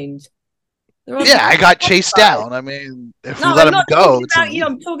mind? Yeah, I got chased down. I mean, if we let them go,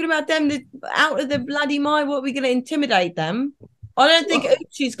 I'm talking about them out of their bloody mind. What are we going to intimidate them? I don't think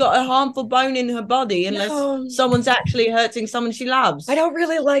she's got a harmful bone in her body unless someone's actually hurting someone she loves. I don't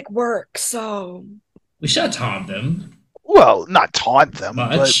really like work, so we should taunt them. Well, not taunt them,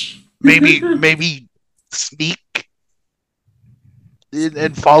 but maybe sneak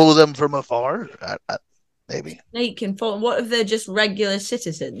and follow them from afar. Maybe sneak and follow. What if they're just regular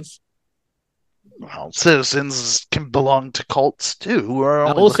citizens? Well, citizens can belong to cults too.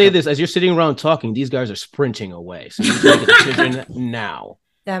 I will say this: as you're sitting around talking, these guys are sprinting away. So you make a decision now.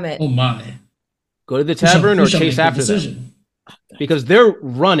 Damn it! Oh my! Go to the tavern or chase after them, because they're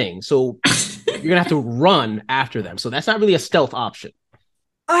running. So you're gonna have to run after them. So that's not really a stealth option.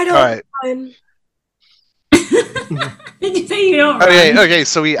 I don't run. Did you say you don't run? Okay.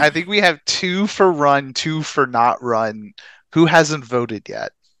 So I think we have 2 for run, 2 for not run. Who hasn't voted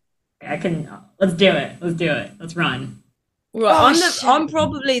yet? I can. Let's do it. Let's run. Right, I'm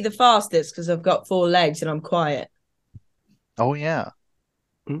probably the fastest because I've got 4 legs and I'm quiet. Oh yeah.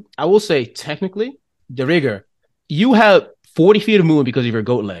 I will say technically, the rigor, you have 40 feet of movement because of your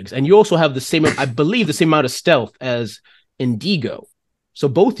goat legs, and you also have the same, I believe, the same amount of stealth as Indigo. So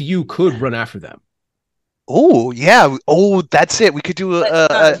both of you could run after them. Oh yeah. Oh, that's it. We could do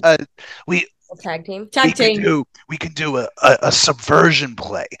tag team. We can do a subversion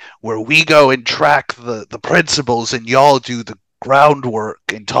play where we go and track the principals and y'all do the groundwork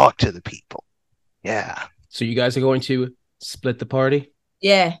and talk to the people. Yeah. So you guys are going to split the party?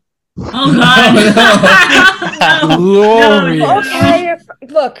 Yeah. Oh God! No. Glorious. Okay,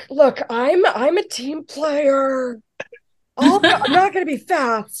 look, I'm a team player. I'm not gonna be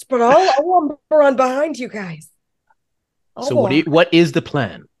fast, but I'll run behind you guys. So what is the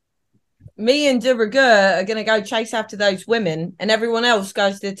plan? Me and de Rigueur are going to go chase after those women, and everyone else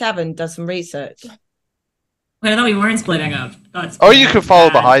goes to the tavern, does some research. Wait, I thought we weren't splitting up. Or you can follow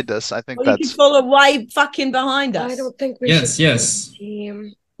behind us. I think Or you can follow way fucking behind us. I don't think we Yes, should. yes.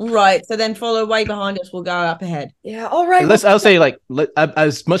 Team. Right, so then follow way behind us. We'll go up ahead. Yeah, all right. I'll say, like,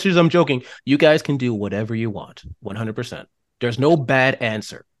 as much as I'm joking, you guys can do whatever you want. 100%. There's no bad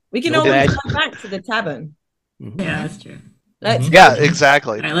answer. We can No always bad- go back to the tavern. Yeah, that's true. Let's Yeah,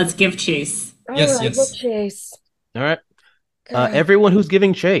 exactly. All right, let's give chase. All Yes, right, yes. we'll chase. All right. Okay. Everyone who's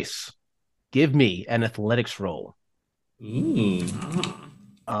giving chase, give me an athletics roll. Ooh.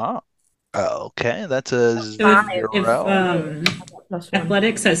 Oh. Oh, okay. That's a So if 0.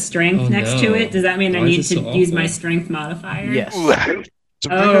 athletics has strength Oh, next to no. it, does that mean I Why is need it to so use awful? my strength modifier? Yes.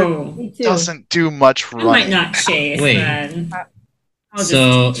 Oh, Me too. Doesn't do much I might running. not chase Wait. then. I'll just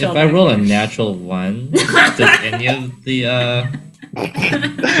So chill if I back roll a here. natural 1, does any of the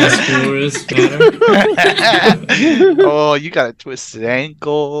plus 4s matter? Oh, you got a twisted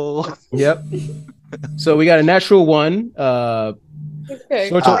ankle. Yep. So we got a natural 1. Okay.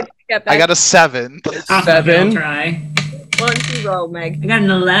 Sorto- I got a 7. I'll 7. try. Why don't you roll, Meg? I got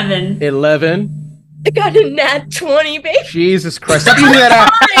an 11. 11. I got a nat 20, baby. Jesus Christ. Stop using that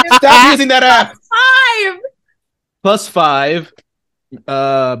app. Stop using that app. 5. Plus 5.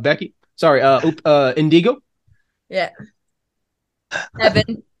 Becky. Sorry, Indigo. Yeah.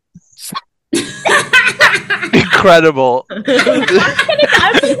 7. Incredible.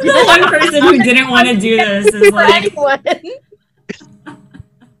 The one person who didn't want to do this is like,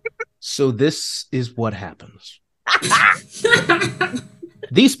 So this is what happens.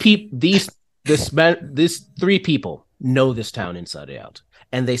 These 3 people know this town inside and out,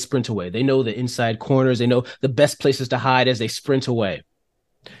 and they sprint away. They know the inside corners. They know the best places to hide as they sprint away.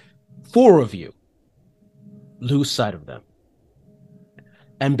 4 of you lose sight of them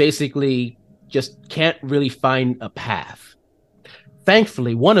and basically just can't really find a path.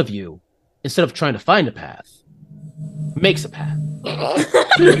 Thankfully, one of you, instead of trying to find a path, makes a path.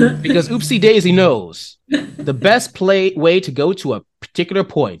 Because Oopsie Daisy knows the best way to go to a particular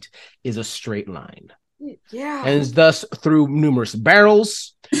point is a straight line. Yeah. And thus, through numerous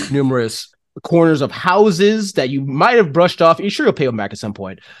barrels, numerous corners of houses that you might have brushed off, you're sure you'll pay them back at some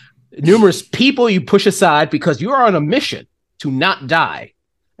point, numerous people you push aside because you are on a mission to not die,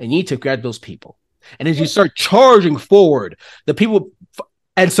 and you need to grab those people. And as you start charging forward, the people,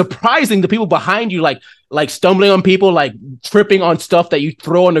 and surprising the people behind you, like stumbling on people, like tripping on stuff that you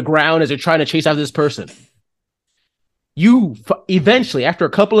throw on the ground as you're trying to chase after this person. You eventually, after a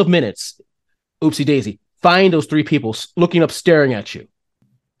couple of minutes, Oopsie Daisy, find those 3 people looking up, staring at you.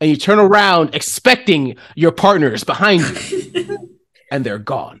 And you turn around expecting your partners behind you. And they're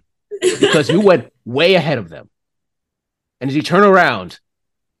gone. Because you went way ahead of them. And as you turn around,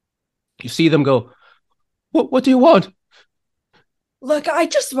 you see them go, what do you want? Look, I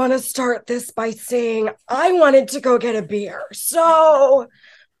just want to start this by saying I wanted to go get a beer. So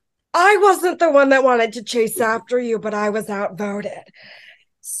I wasn't the one that wanted to chase after you, but I was outvoted.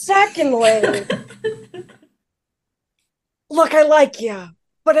 Secondly, look, I like you,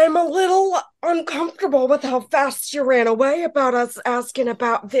 but I'm a little uncomfortable with how fast you ran away about us asking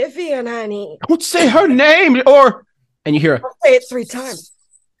about Vivian, honey. Don't say her name, or... And you hear I'll say it 3 times.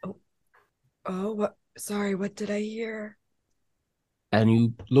 Oh, what? Sorry, what did I hear? And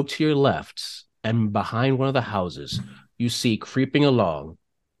you look to your left, and behind one of the houses, you see creeping along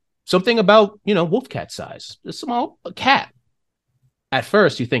something about, wolf cat size. A small cat. At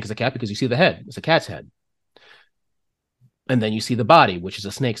first, you think it's a cat because you see the head. It's a cat's head. And then you see the body, which is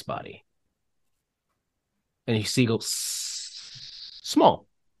a snake's body. And you see it goes small.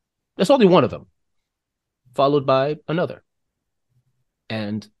 There's only one of them. Followed by another.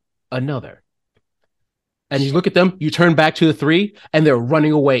 And another. And you look at them, you turn back to the 3, and they're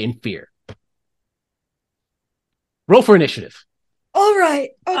running away in fear. Roll for initiative. All right.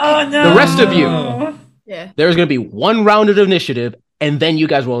 Okay. oh no. The rest of you. Yeah. There's going to be 1 round of initiative, and then you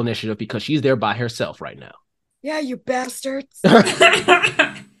guys roll initiative because she's there by herself right now. Yeah, you bastards.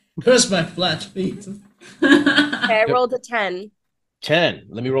 Where's my flat feet? Okay, I rolled a 10. 10.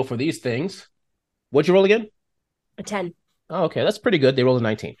 Let me roll for these things. What'd you roll again? A 10. Oh, okay, that's pretty good. They rolled a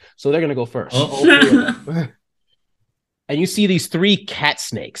 19. So they're going to go first. Oh. All 3 of them. And you see these 3 cat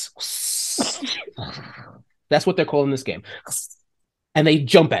snakes. That's what they're calling this game. And they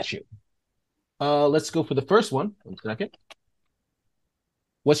jump at you. Let's go for the first one. 1 second.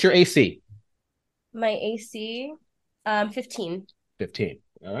 What's your AC? My AC, 15. 15.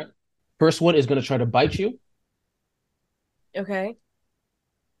 All right. First one is going to try to bite you. Okay.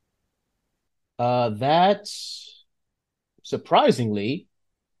 That's surprisingly,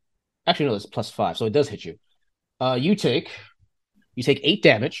 actually no, it's +5, so it does hit you. You take 8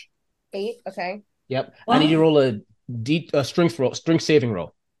 damage. 8. Okay. Yep. I need you to roll a strength saving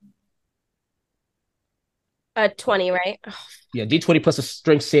roll. 20, right? Yeah, D20 plus a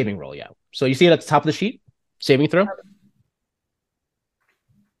strength saving roll. Yeah. So you see it at the top of the sheet, saving throw.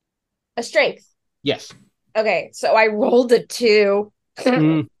 A strength. Yes. Okay, so I rolled a 2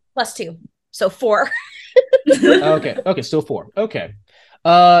 plus 2, so 4. Okay, still 4. Okay.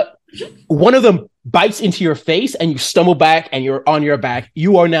 One of them bites into your face and you stumble back and you're on your back.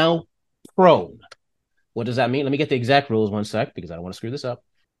 You are now prone. What does that mean? Let me get the exact rules 1 sec because I don't want to screw this up.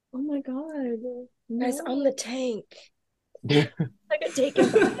 Oh my god. Guys, I'm the tank. Yeah. I got taken.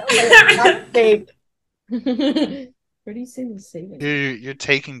 Where do you see the saving? You're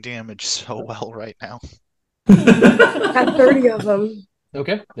taking damage so well right now. Got 30 of them.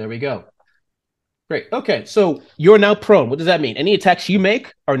 Okay, there we go. Great. Okay, so you're now prone. What does that mean? Any attacks you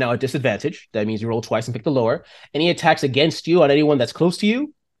make are now at disadvantage. That means you roll twice and pick the lower. Any attacks against you on anyone that's close to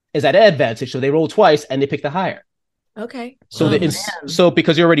you is at advantage, so they roll twice and they pick the higher. Okay. So so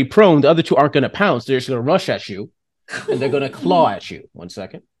because you're already prone, the other two aren't going to pounce. They're just going to rush at you, and they're going to claw at you. 1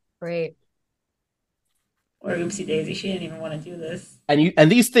 second. Great. Or oopsie daisy, she didn't even want to do this. And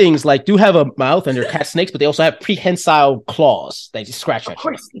these things like do have a mouth and they're cat snakes, but they also have prehensile claws. They just scratch at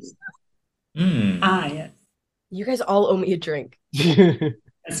you. Yes. You guys all owe me a drink.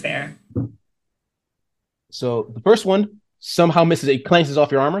 That's fair. So the first one somehow misses. It clances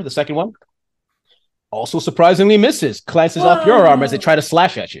off your armor. The second one also surprisingly misses. Clances off your armor as they try to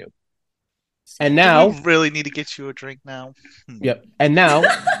slash at you. And now we really need to get you a drink now. Yep. And now,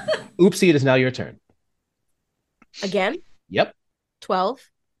 oopsie, it is now your turn. Again? Yep. 12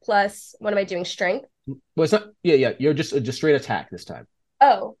 plus, what am I doing? Strength? Well, it's not. Yeah. You're just a straight attack this time.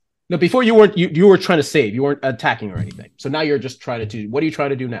 Oh. No, before you weren't. You were trying to save. You weren't attacking or anything. So now you're just trying to do. What are you trying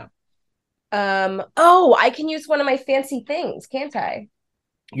to do now? Oh, I can use one of my fancy things, can't I?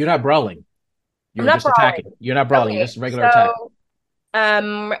 You're not brawling. You're not just brawling. attacking. You're not brawling. Okay, You're just a regular attack.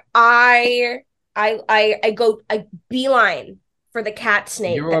 I go beeline for the cat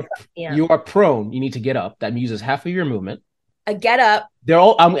snake. You are prone. You need to get up. That uses half of your movement. I get up. They're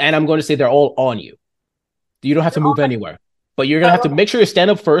all, and I'm going to say they're all on you. You don't have to move anywhere, but you're going to have to make sure you stand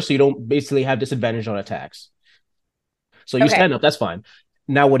up first, so you don't basically have disadvantage on attacks. So you stand up. That's fine.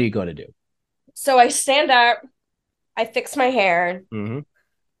 Now, what are you going to do? So I stand up. I fix my hair. Mm-hmm.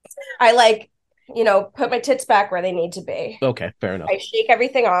 I put my tits back where they need to be. Okay, fair enough. I shake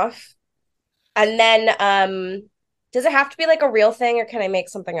everything off. And then does it have to be like a real thing or can I make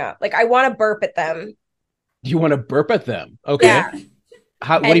something up? Like I want to burp at them. You want to burp at them? Okay. Yeah.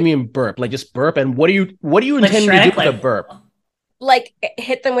 What do you mean burp? Like just burp? And what do you intend to do with a burp? Like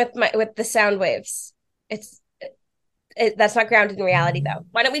hit them with the sound waves. That's not grounded in reality though.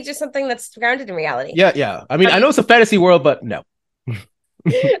 Why don't we do something that's grounded in reality? Yeah. I mean, I know it's a fantasy world, but no.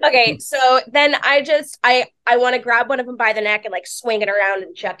 Okay, so then I want to grab one of them by the neck and like swing it around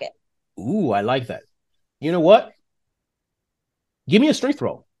and chuck it. Ooh, I like that. You know what? Give me a strength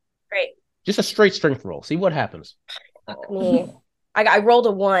roll. Great. Just a straight strength roll. See what happens. Fuck me. I rolled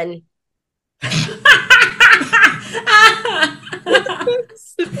a 1.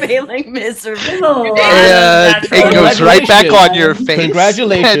 Failing miserably. It goes right back on your face.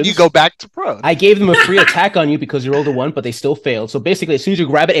 Congratulations. And you go back to prone. I gave them a free attack on you because you rolled a 1, but they still failed. So basically, as soon as you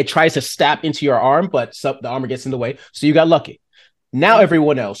grab it, it tries to stab into your arm, but the armor gets in the way. So you got lucky. Now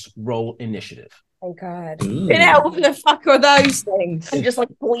everyone else roll initiative. Thank God. What the fuck are those things? I'm just like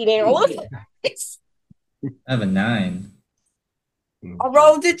bleeding all over. I have a 9. I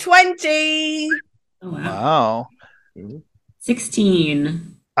rolled a 20. Oh, wow.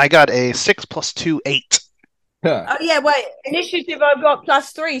 16. I got a 6 + 2, 8. Oh yeah, wait. Initiative I've got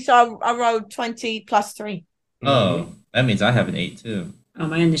 +3, so I rolled 20 + 3. Oh, that means I have an 8 too. Oh,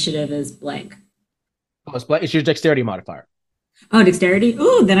 my initiative is blank. Oh, it's your dexterity modifier. Oh, dexterity?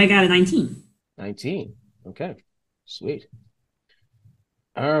 Ooh, then I got a 19. 19. Okay. Sweet.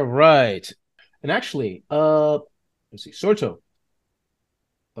 All right. And actually, let's see, Sorto.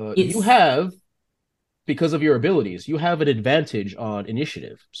 Yes. You have, because of your abilities, you have an advantage on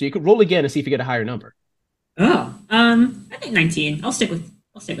initiative. So you could roll again and see if you get a higher number. Oh, I think 19. I'll stick with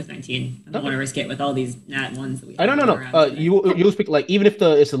 19. I don't want to risk it with all these nat ones that we have. No. You always pick, like, even if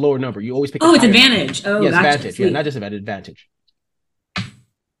it's a lower number, you always pick. Oh, it's advantage. Oh, yes, gotcha. advantage. Sweet. Yeah, not disadvantage, advantage.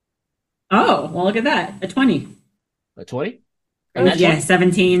 Oh, well, look at that. A 20. A 20? And that's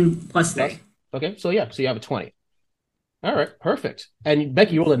 17 plus 3. Okay, so you have a 20. All right, perfect. And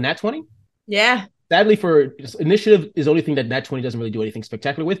Becky, you rolled a nat 20? Yeah. Sadly, for initiative is the only thing that nat 20 doesn't really do anything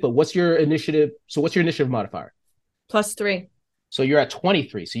spectacular with. But what's your initiative? So what's your initiative modifier? +3. So you're at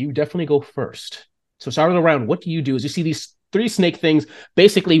 23. So you definitely go first. So starting around, what do you do? Is you see these 3 snake things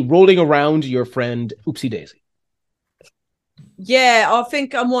basically rolling around your friend Oopsie Daisy. Yeah, I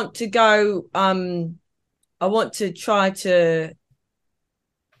think I want to go. I want to try to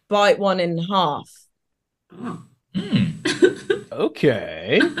bite one in half. Oh.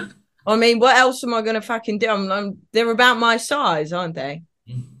 Okay. I mean, what else am I going to fucking do? They're about my size, aren't they?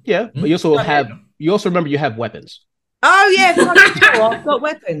 Yeah, but you also remember you have weapons. Oh yeah, I've got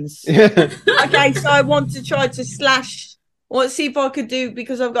weapons. Okay, so I want to try to slash. Let's see if I could do,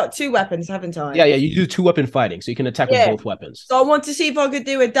 because I've got 2 weapons, haven't I? Yeah, you do 2-weapon fighting, so you can attack with both weapons. So I want to see if I could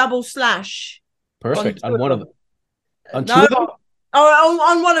do a double slash. Perfect. On one of them. On No, 2 of them?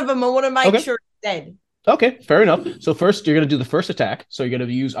 on one of them, I want to make sure it's dead. Okay, fair enough. So first, you're going to do the first attack. So you're going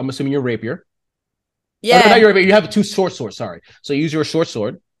to use, I'm assuming, your rapier. Yeah. Oh, no, not your rapier. You have 2 short swords, sorry. So use your short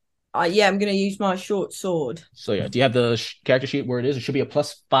sword. Yeah, I'm going to use my short sword. So yeah, do you have the character sheet where it is? It should be a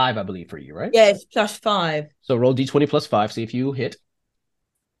 +5, I believe, for you, right? Yeah, it's +5. So roll d20 +5, see if you hit.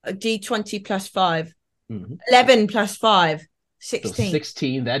 A d20 +5. 11 +5. 16. So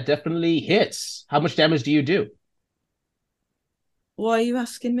 16, that definitely hits. How much damage do you do? Why are you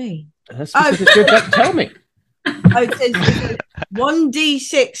asking me? That's because it's your job to tell me. It says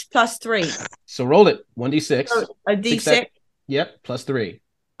 1d6 +3. So roll it. 1d6. So a d6? Yep, +3.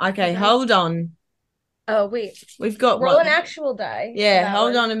 Okay, hold on. Oh, wait. We've got roll an actual die. Yeah,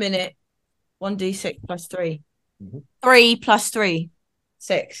 hold on a minute. 1d6 +3. 3 +3.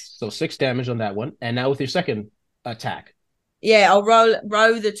 6. So 6 damage on that one. And now with your second attack. Yeah, I'll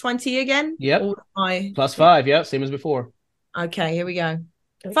roll the 20 again. Yep. My... +5, yeah, same as before. Okay, here we go.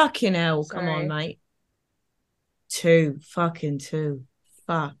 Fucking hell. Sorry. Come on, mate. 2. Fucking 2.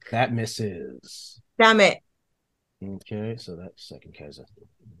 Fuck. That misses. Damn it. Okay, so that's second cat is that.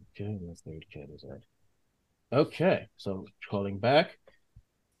 Okay, and the third cat is that. Okay, so calling back.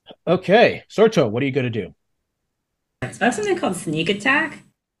 Okay, Sorto, what are you going to do? So I have something called sneak attack.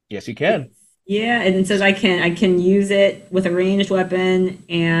 Yes, you can. Yeah, and it says I can use it with a ranged weapon,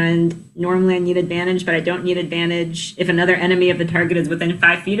 and normally I need advantage, but I don't need advantage if another enemy of the target is within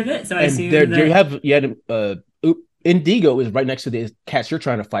 5 feet of it. So I assume that Indigo is right next to the cats you're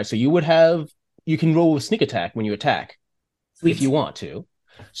trying to fight, so you can roll with sneak attack when you attack. Sweet. If you want to.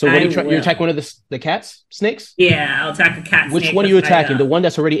 So what you attack one of the cats, snakes? Yeah, I'll attack a cat. Which one are you attacking? The one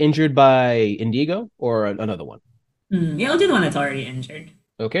that's already injured by Indigo, or another one? Yeah, I'll do the one that's already injured.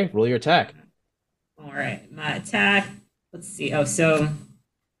 Okay, roll your attack. All right, my attack. Let's see. Oh, so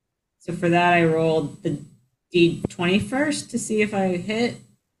for that I rolled the d20 first to see if I hit.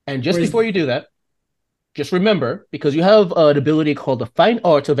 And just before you do that, just remember, because you have an ability called the Fine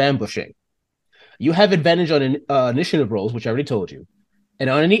Art of Ambushing, you have advantage on initiative rolls, which I already told you, and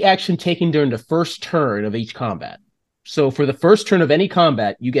on any action taken during the first turn of each combat. So for the first turn of any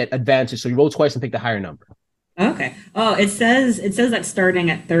combat, you get advantage. So you roll twice and pick the higher number. Okay. Oh, it says that starting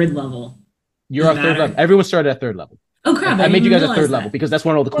at 3rd level. You're at 3rd level. Everyone started at 3rd level. Oh crap! I made you guys at 3rd level because that's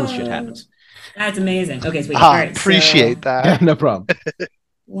when all the cool shit happens. That's amazing. Okay, sweet. All right, appreciate that. No problem.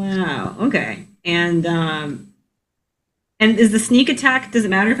 Wow. Okay. And is the sneak attack? Does it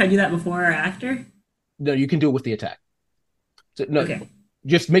matter if I do that before or after? No, you can do it with the attack. So, no, okay.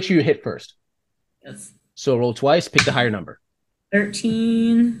 Just make sure you hit first. Yes. So roll twice. Pick the higher number.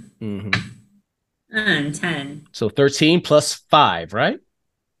 13. And 10. So 13 plus 5, right?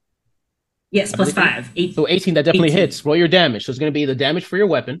 Yes, plus 5. 18. So 18, that definitely hits. Roll your damage. So it's going to be the damage for your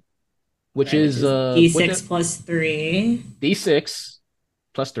weapon, which is D6 plus 3. D6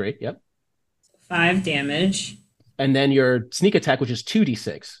 plus 3, yep. 5 damage. And then your sneak attack, which is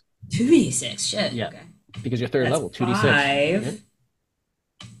 2d6. 2d6, shit. Yeah. Okay. Because you're 3rd level, 2d6. 5 yeah.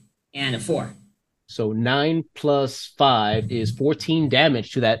 And a 4. So 9 plus 5 is 14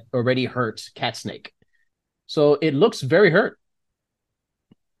 damage to that already hurt cat snake. So it looks very hurt.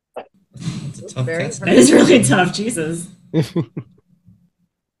 That is really tough, Jesus.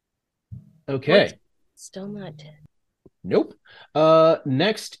 Okay. What? Still not dead. Nope.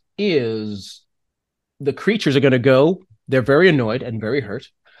 Next is the creatures are going to go. They're very annoyed and very hurt.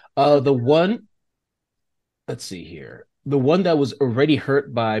 The one, let's see here. The one that was already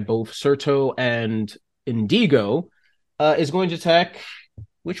hurt by both Serto and Indigo is going to attack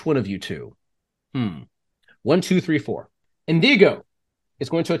which one of you two? 1, 2, 3, 4. Indigo is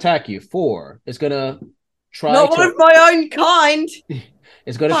going to attack you. 4 is going to try Not one of my own kind.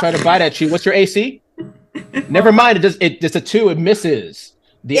 It's going to try to bite at you. What's your AC? Never mind. It's a 2. It misses.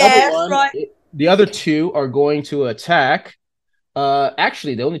 The Yeah, other that's one. right. The other 2 are going to attack.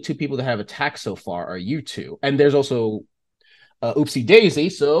 Actually, the only 2 people that have attacked so far are you 2, and there's also Oopsie Daisy.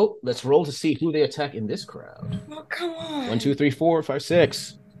 So let's roll to see who they attack in this crowd. Oh, come on. 1, 2, 3, 4, 5,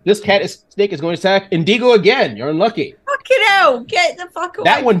 6. This snake is going to attack Indigo again. You're unlucky. Fucking hell! Get the fuck away.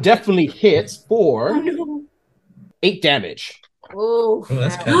 That one definitely hits for Oh, no. 8 damage. Oh,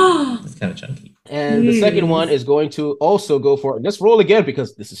 that's kind of chunky. And the second one is going to also go for it. Let's roll again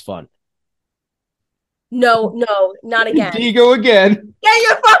because this is fun. No, not again. Indigo again. Get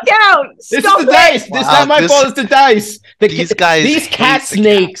your fuck out! This Stop is the dice. This is not my fault. It's the dice. These cat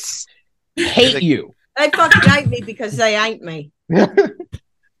snakes hate you. They fucking hate me because they ain't me.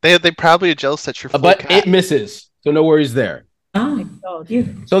 They probably are jealous that you're full But cat. it misses, so no worries there. Oh,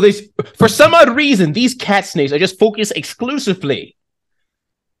 So for some odd reason, these cat snakes are just focused exclusively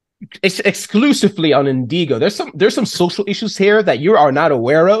on Indigo. There's some social issues here that you are not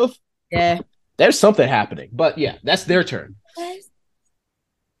aware of. Yeah. There's something happening, but yeah, that's their turn.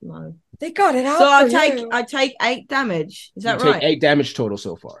 No. They got it out. So for I take 8 damage. Is that you right? take 8 damage total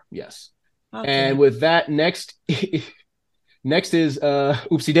so far. Yes. Okay. And with that, next is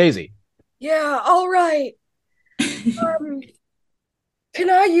Oopsie Daisy. Yeah, all right. Can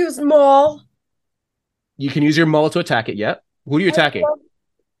I use Maul? You can use your maul to attack it. Yep. Who are you attacking?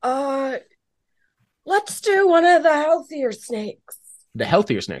 Let's do one of the healthier snakes. The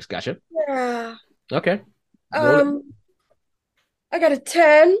healthier snakes. Gotcha. Yeah. Okay. I got a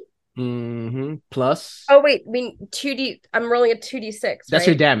 10. Plus. Oh wait, I mean 2D. I'm rolling a 2d6. That's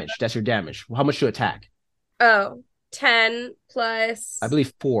your damage. That's your damage. How much to attack? Oh, 10 plus. I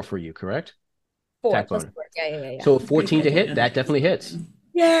believe 4 for you, correct? 4 Attack plus bonus. 4. Yeah. So 14 to hit. That definitely hits.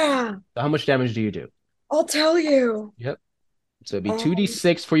 Yeah. So how much damage do you do? I'll tell you. Yep. So it'd be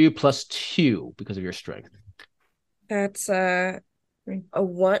 2d6 for you plus 2 because of your strength. That's a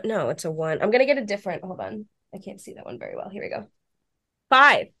 1. No, it's a 1. I'm gonna get a different. Hold on. I can't see that one very well. Here we go.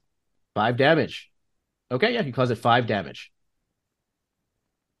 5. 5 damage. Okay, yeah, you cause it 5 damage.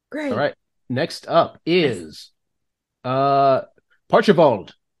 Great. All right. Next up is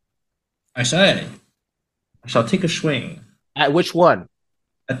Parchivald. I say, I shall take a swing. At which one?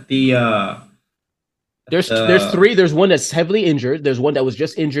 At the There's 3. There's one that's heavily injured. There's one that was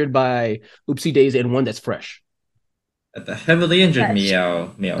just injured by Oopsie Daisy, and one that's fresh. At the heavily injured Fresh.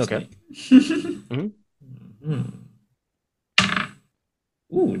 meow Okay. snake.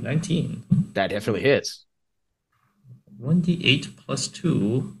 Ooh, 19. That definitely hits. 1d8 plus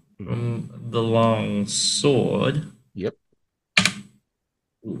 2 from the long sword. Yep.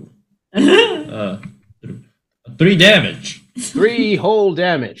 Ooh. 3 damage. 3 whole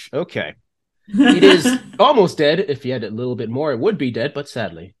damage. Okay. It is almost dead. If you had a little bit more, it would be dead, but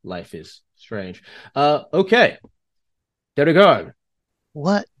sadly, life is strange. Okay. There we go.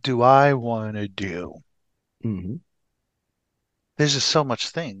 What do I want to do? Mm-hmm. There's just so much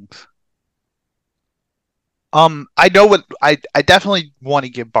things. I know what I definitely want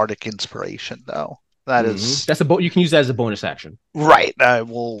to give Bardic Inspiration though. That is that's you can use that as a bonus action. Right. I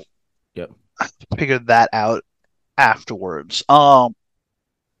will figure that out afterwards.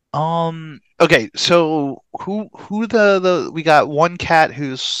 Okay, so who we got one cat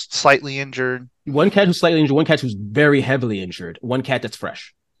who's slightly injured. One cat who's slightly injured, one cat who's very heavily injured, one cat that's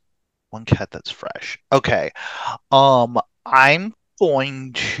fresh. One cat that's fresh. Okay. I'm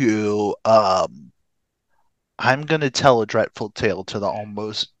going to tell a dreadful tale to the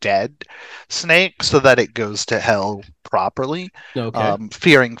almost dead snake so that it goes to hell properly. Okay.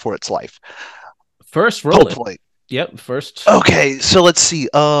 Fearing for its life. First roll Hopefully. it. Yep, first. Okay, so let's see.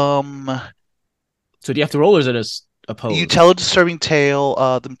 So do you have to roll or is it opposed? You tell a disturbing tale.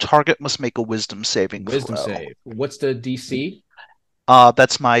 The target must make a wisdom saving throw. Wisdom save. What's the DC?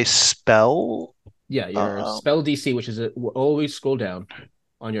 That's my spell. Yeah, your spell DC, which is always scroll down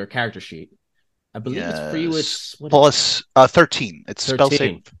on your character sheet. I believe it's for you. It's plus 13. It's 13. spell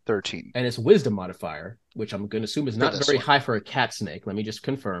save 13, and it's wisdom modifier, which I'm going to assume is not very high for a cat snake. Let me just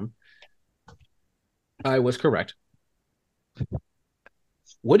confirm. I was correct.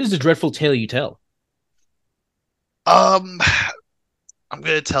 What is the dreadful tale you tell? I'm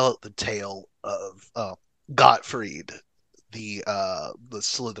gonna tell the tale of Gottfried, the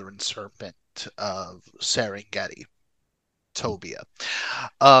Slytherin serpent of Serengeti, Tobia.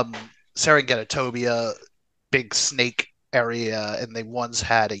 Serengeti-tobia, big snake area, and they once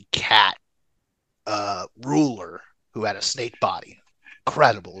had a cat ruler who had a snake body.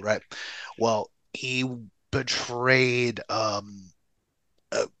 Incredible, right? Well, he betrayed a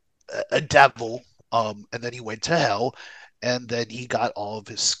devil, and then he went to hell, and then he got all of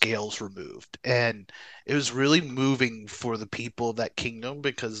his scales removed. And it was really moving for the people of that kingdom,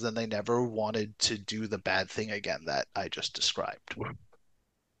 because then they never wanted to do the bad thing again that I just described.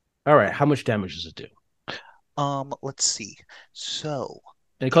 All right, how much damage does it do? Let's see. So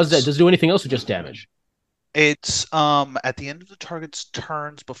And it causes that. Does it do anything else or just damage? it's at the end of the target's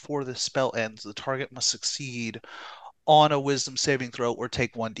turns before the spell ends, the target must succeed on a wisdom saving throw or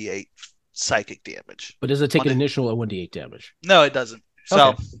take 1d8 psychic damage. But does it take an initial 1d8 damage? No, it doesn't. So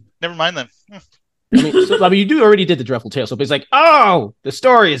Okay. never mind then. I mean, you already did the dreadful tale, so it's like, oh, the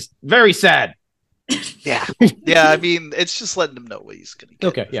story is very sad. Yeah. Yeah, I mean, it's just letting them know what he's going to get.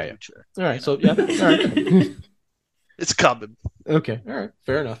 Okay, in the yeah. future. All right, so yeah, all right. It's coming. Okay, all right,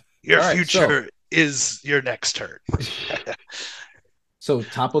 fair enough. Your All right, future is your next turn. So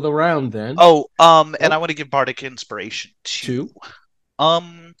top of the round then. And I want to give Bardic Inspiration to...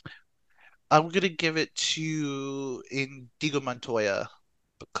 I'm going to give it to Indigo Montoya,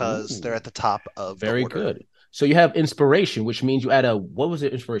 because they're at the top of the order. Very good. So you have inspiration, which means you add what was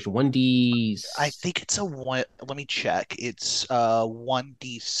it? Inspiration 1d. I think it's a one. Let me check. It's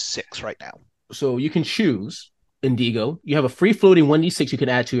 1d6 right now. So you can choose Indigo. You have a free floating 1d6 you can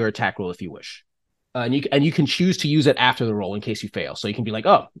add to your attack roll if you wish, and you can choose to use it after the roll in case you fail. So you can be like,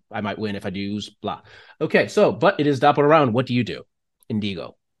 oh, I might win if I do use blah. Okay, so but it is top of the round. What do you do,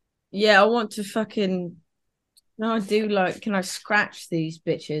 Indigo? Yeah, I want to fucking. No, I do like. Can I scratch these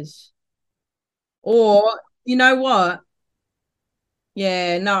bitches? Or you know what?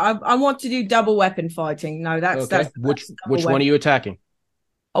 Yeah, no, I want to do double weapon fighting. No, that's okay. Which one are you attacking?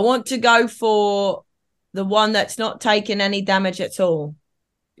 I want to go for the one that's not taking any damage at all.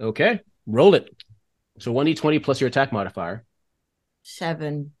 Okay, roll it. So 1d20 plus your attack modifier.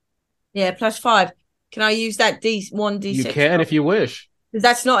 7. Yeah, +5. Can I use that 1d6? You can if you wish.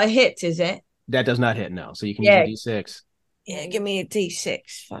 That's not a hit, is it? That does not hit, no. So you can use a d6. Yeah, give me a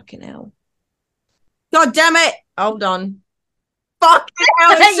d6. Fucking hell. God damn it. Hold on. Fucking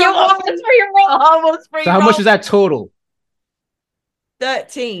hell. You almost free roll. So how much is that total?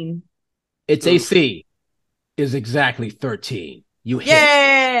 13. Its AC is exactly 13. You hit.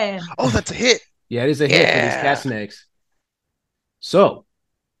 Yeah. Oh, that's a hit. Yeah, it is a hit for these cat snakes. So,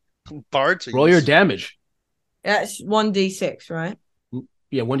 Bards roll your damage. That's 1d6, right?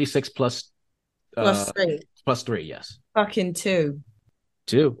 Yeah, 1d6 plus... +3. +3, yes. Fucking 2.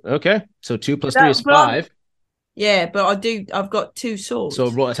 2, okay. So 2 plus 3 is 5. Yeah, but I've got 2 swords.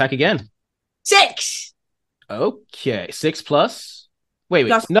 So roll attack again. 6! Okay, 6 plus... Wait.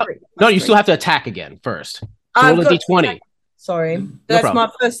 Plus No, 3. no, you still have to attack again first. So roll a d20. Sorry. That's my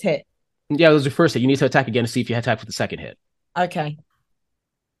first hit. Yeah, that was your first hit. You need to attack again to see if you attack with the second hit. Okay.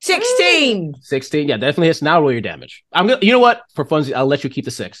 16! 16, yeah, definitely hits. Now roll your damage. You know what? For funsies, I'll let you keep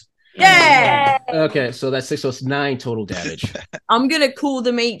the 6. Yeah! Okay, so that's 6, so it's 9 total damage. I'm going to call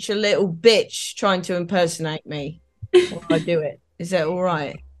them each a little bitch trying to impersonate me while I do it. Is that all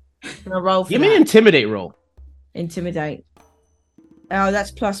right? Can I roll for Give me an intimidate roll. Intimidate. Oh,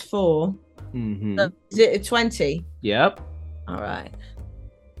 that's +4. Mm-hmm. Is it a 20? Yep. All right.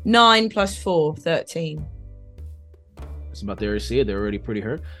 9 + 4, 13. That's about their AC. They're already pretty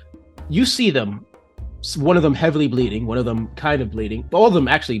hurt. You see them. One of them heavily bleeding. One of them kind of bleeding. All of them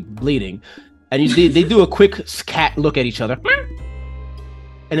actually bleeding. And they do a quick cat look at each other.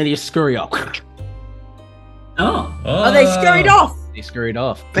 And then they just scurry off. Oh, they scurried off. They scurried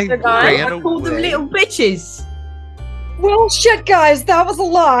off. They I called them little bitches. Well, shit, guys, that was a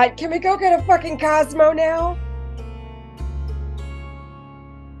lot. Can we go get a fucking Cosmo now?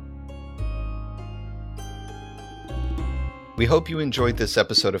 We hope you enjoyed this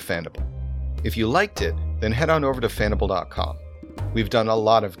episode of Fandible. If you liked it, then head on over to fandible.com. We've done a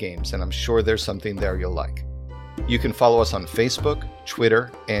lot of games, and I'm sure there's something there you'll like. You can follow us on Facebook,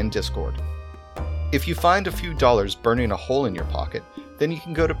 Twitter, and Discord. If you find a few dollars burning a hole in your pocket, then you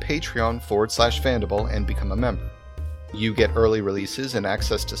can go to Patreon/Fandible and become a member. You get early releases and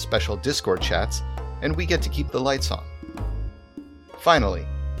access to special Discord chats, and we get to keep the lights on. Finally,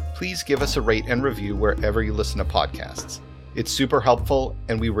 please give us a rate and review wherever you listen to podcasts. It's super helpful,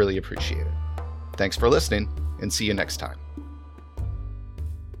 and we really appreciate it. Thanks for listening, and see you next time.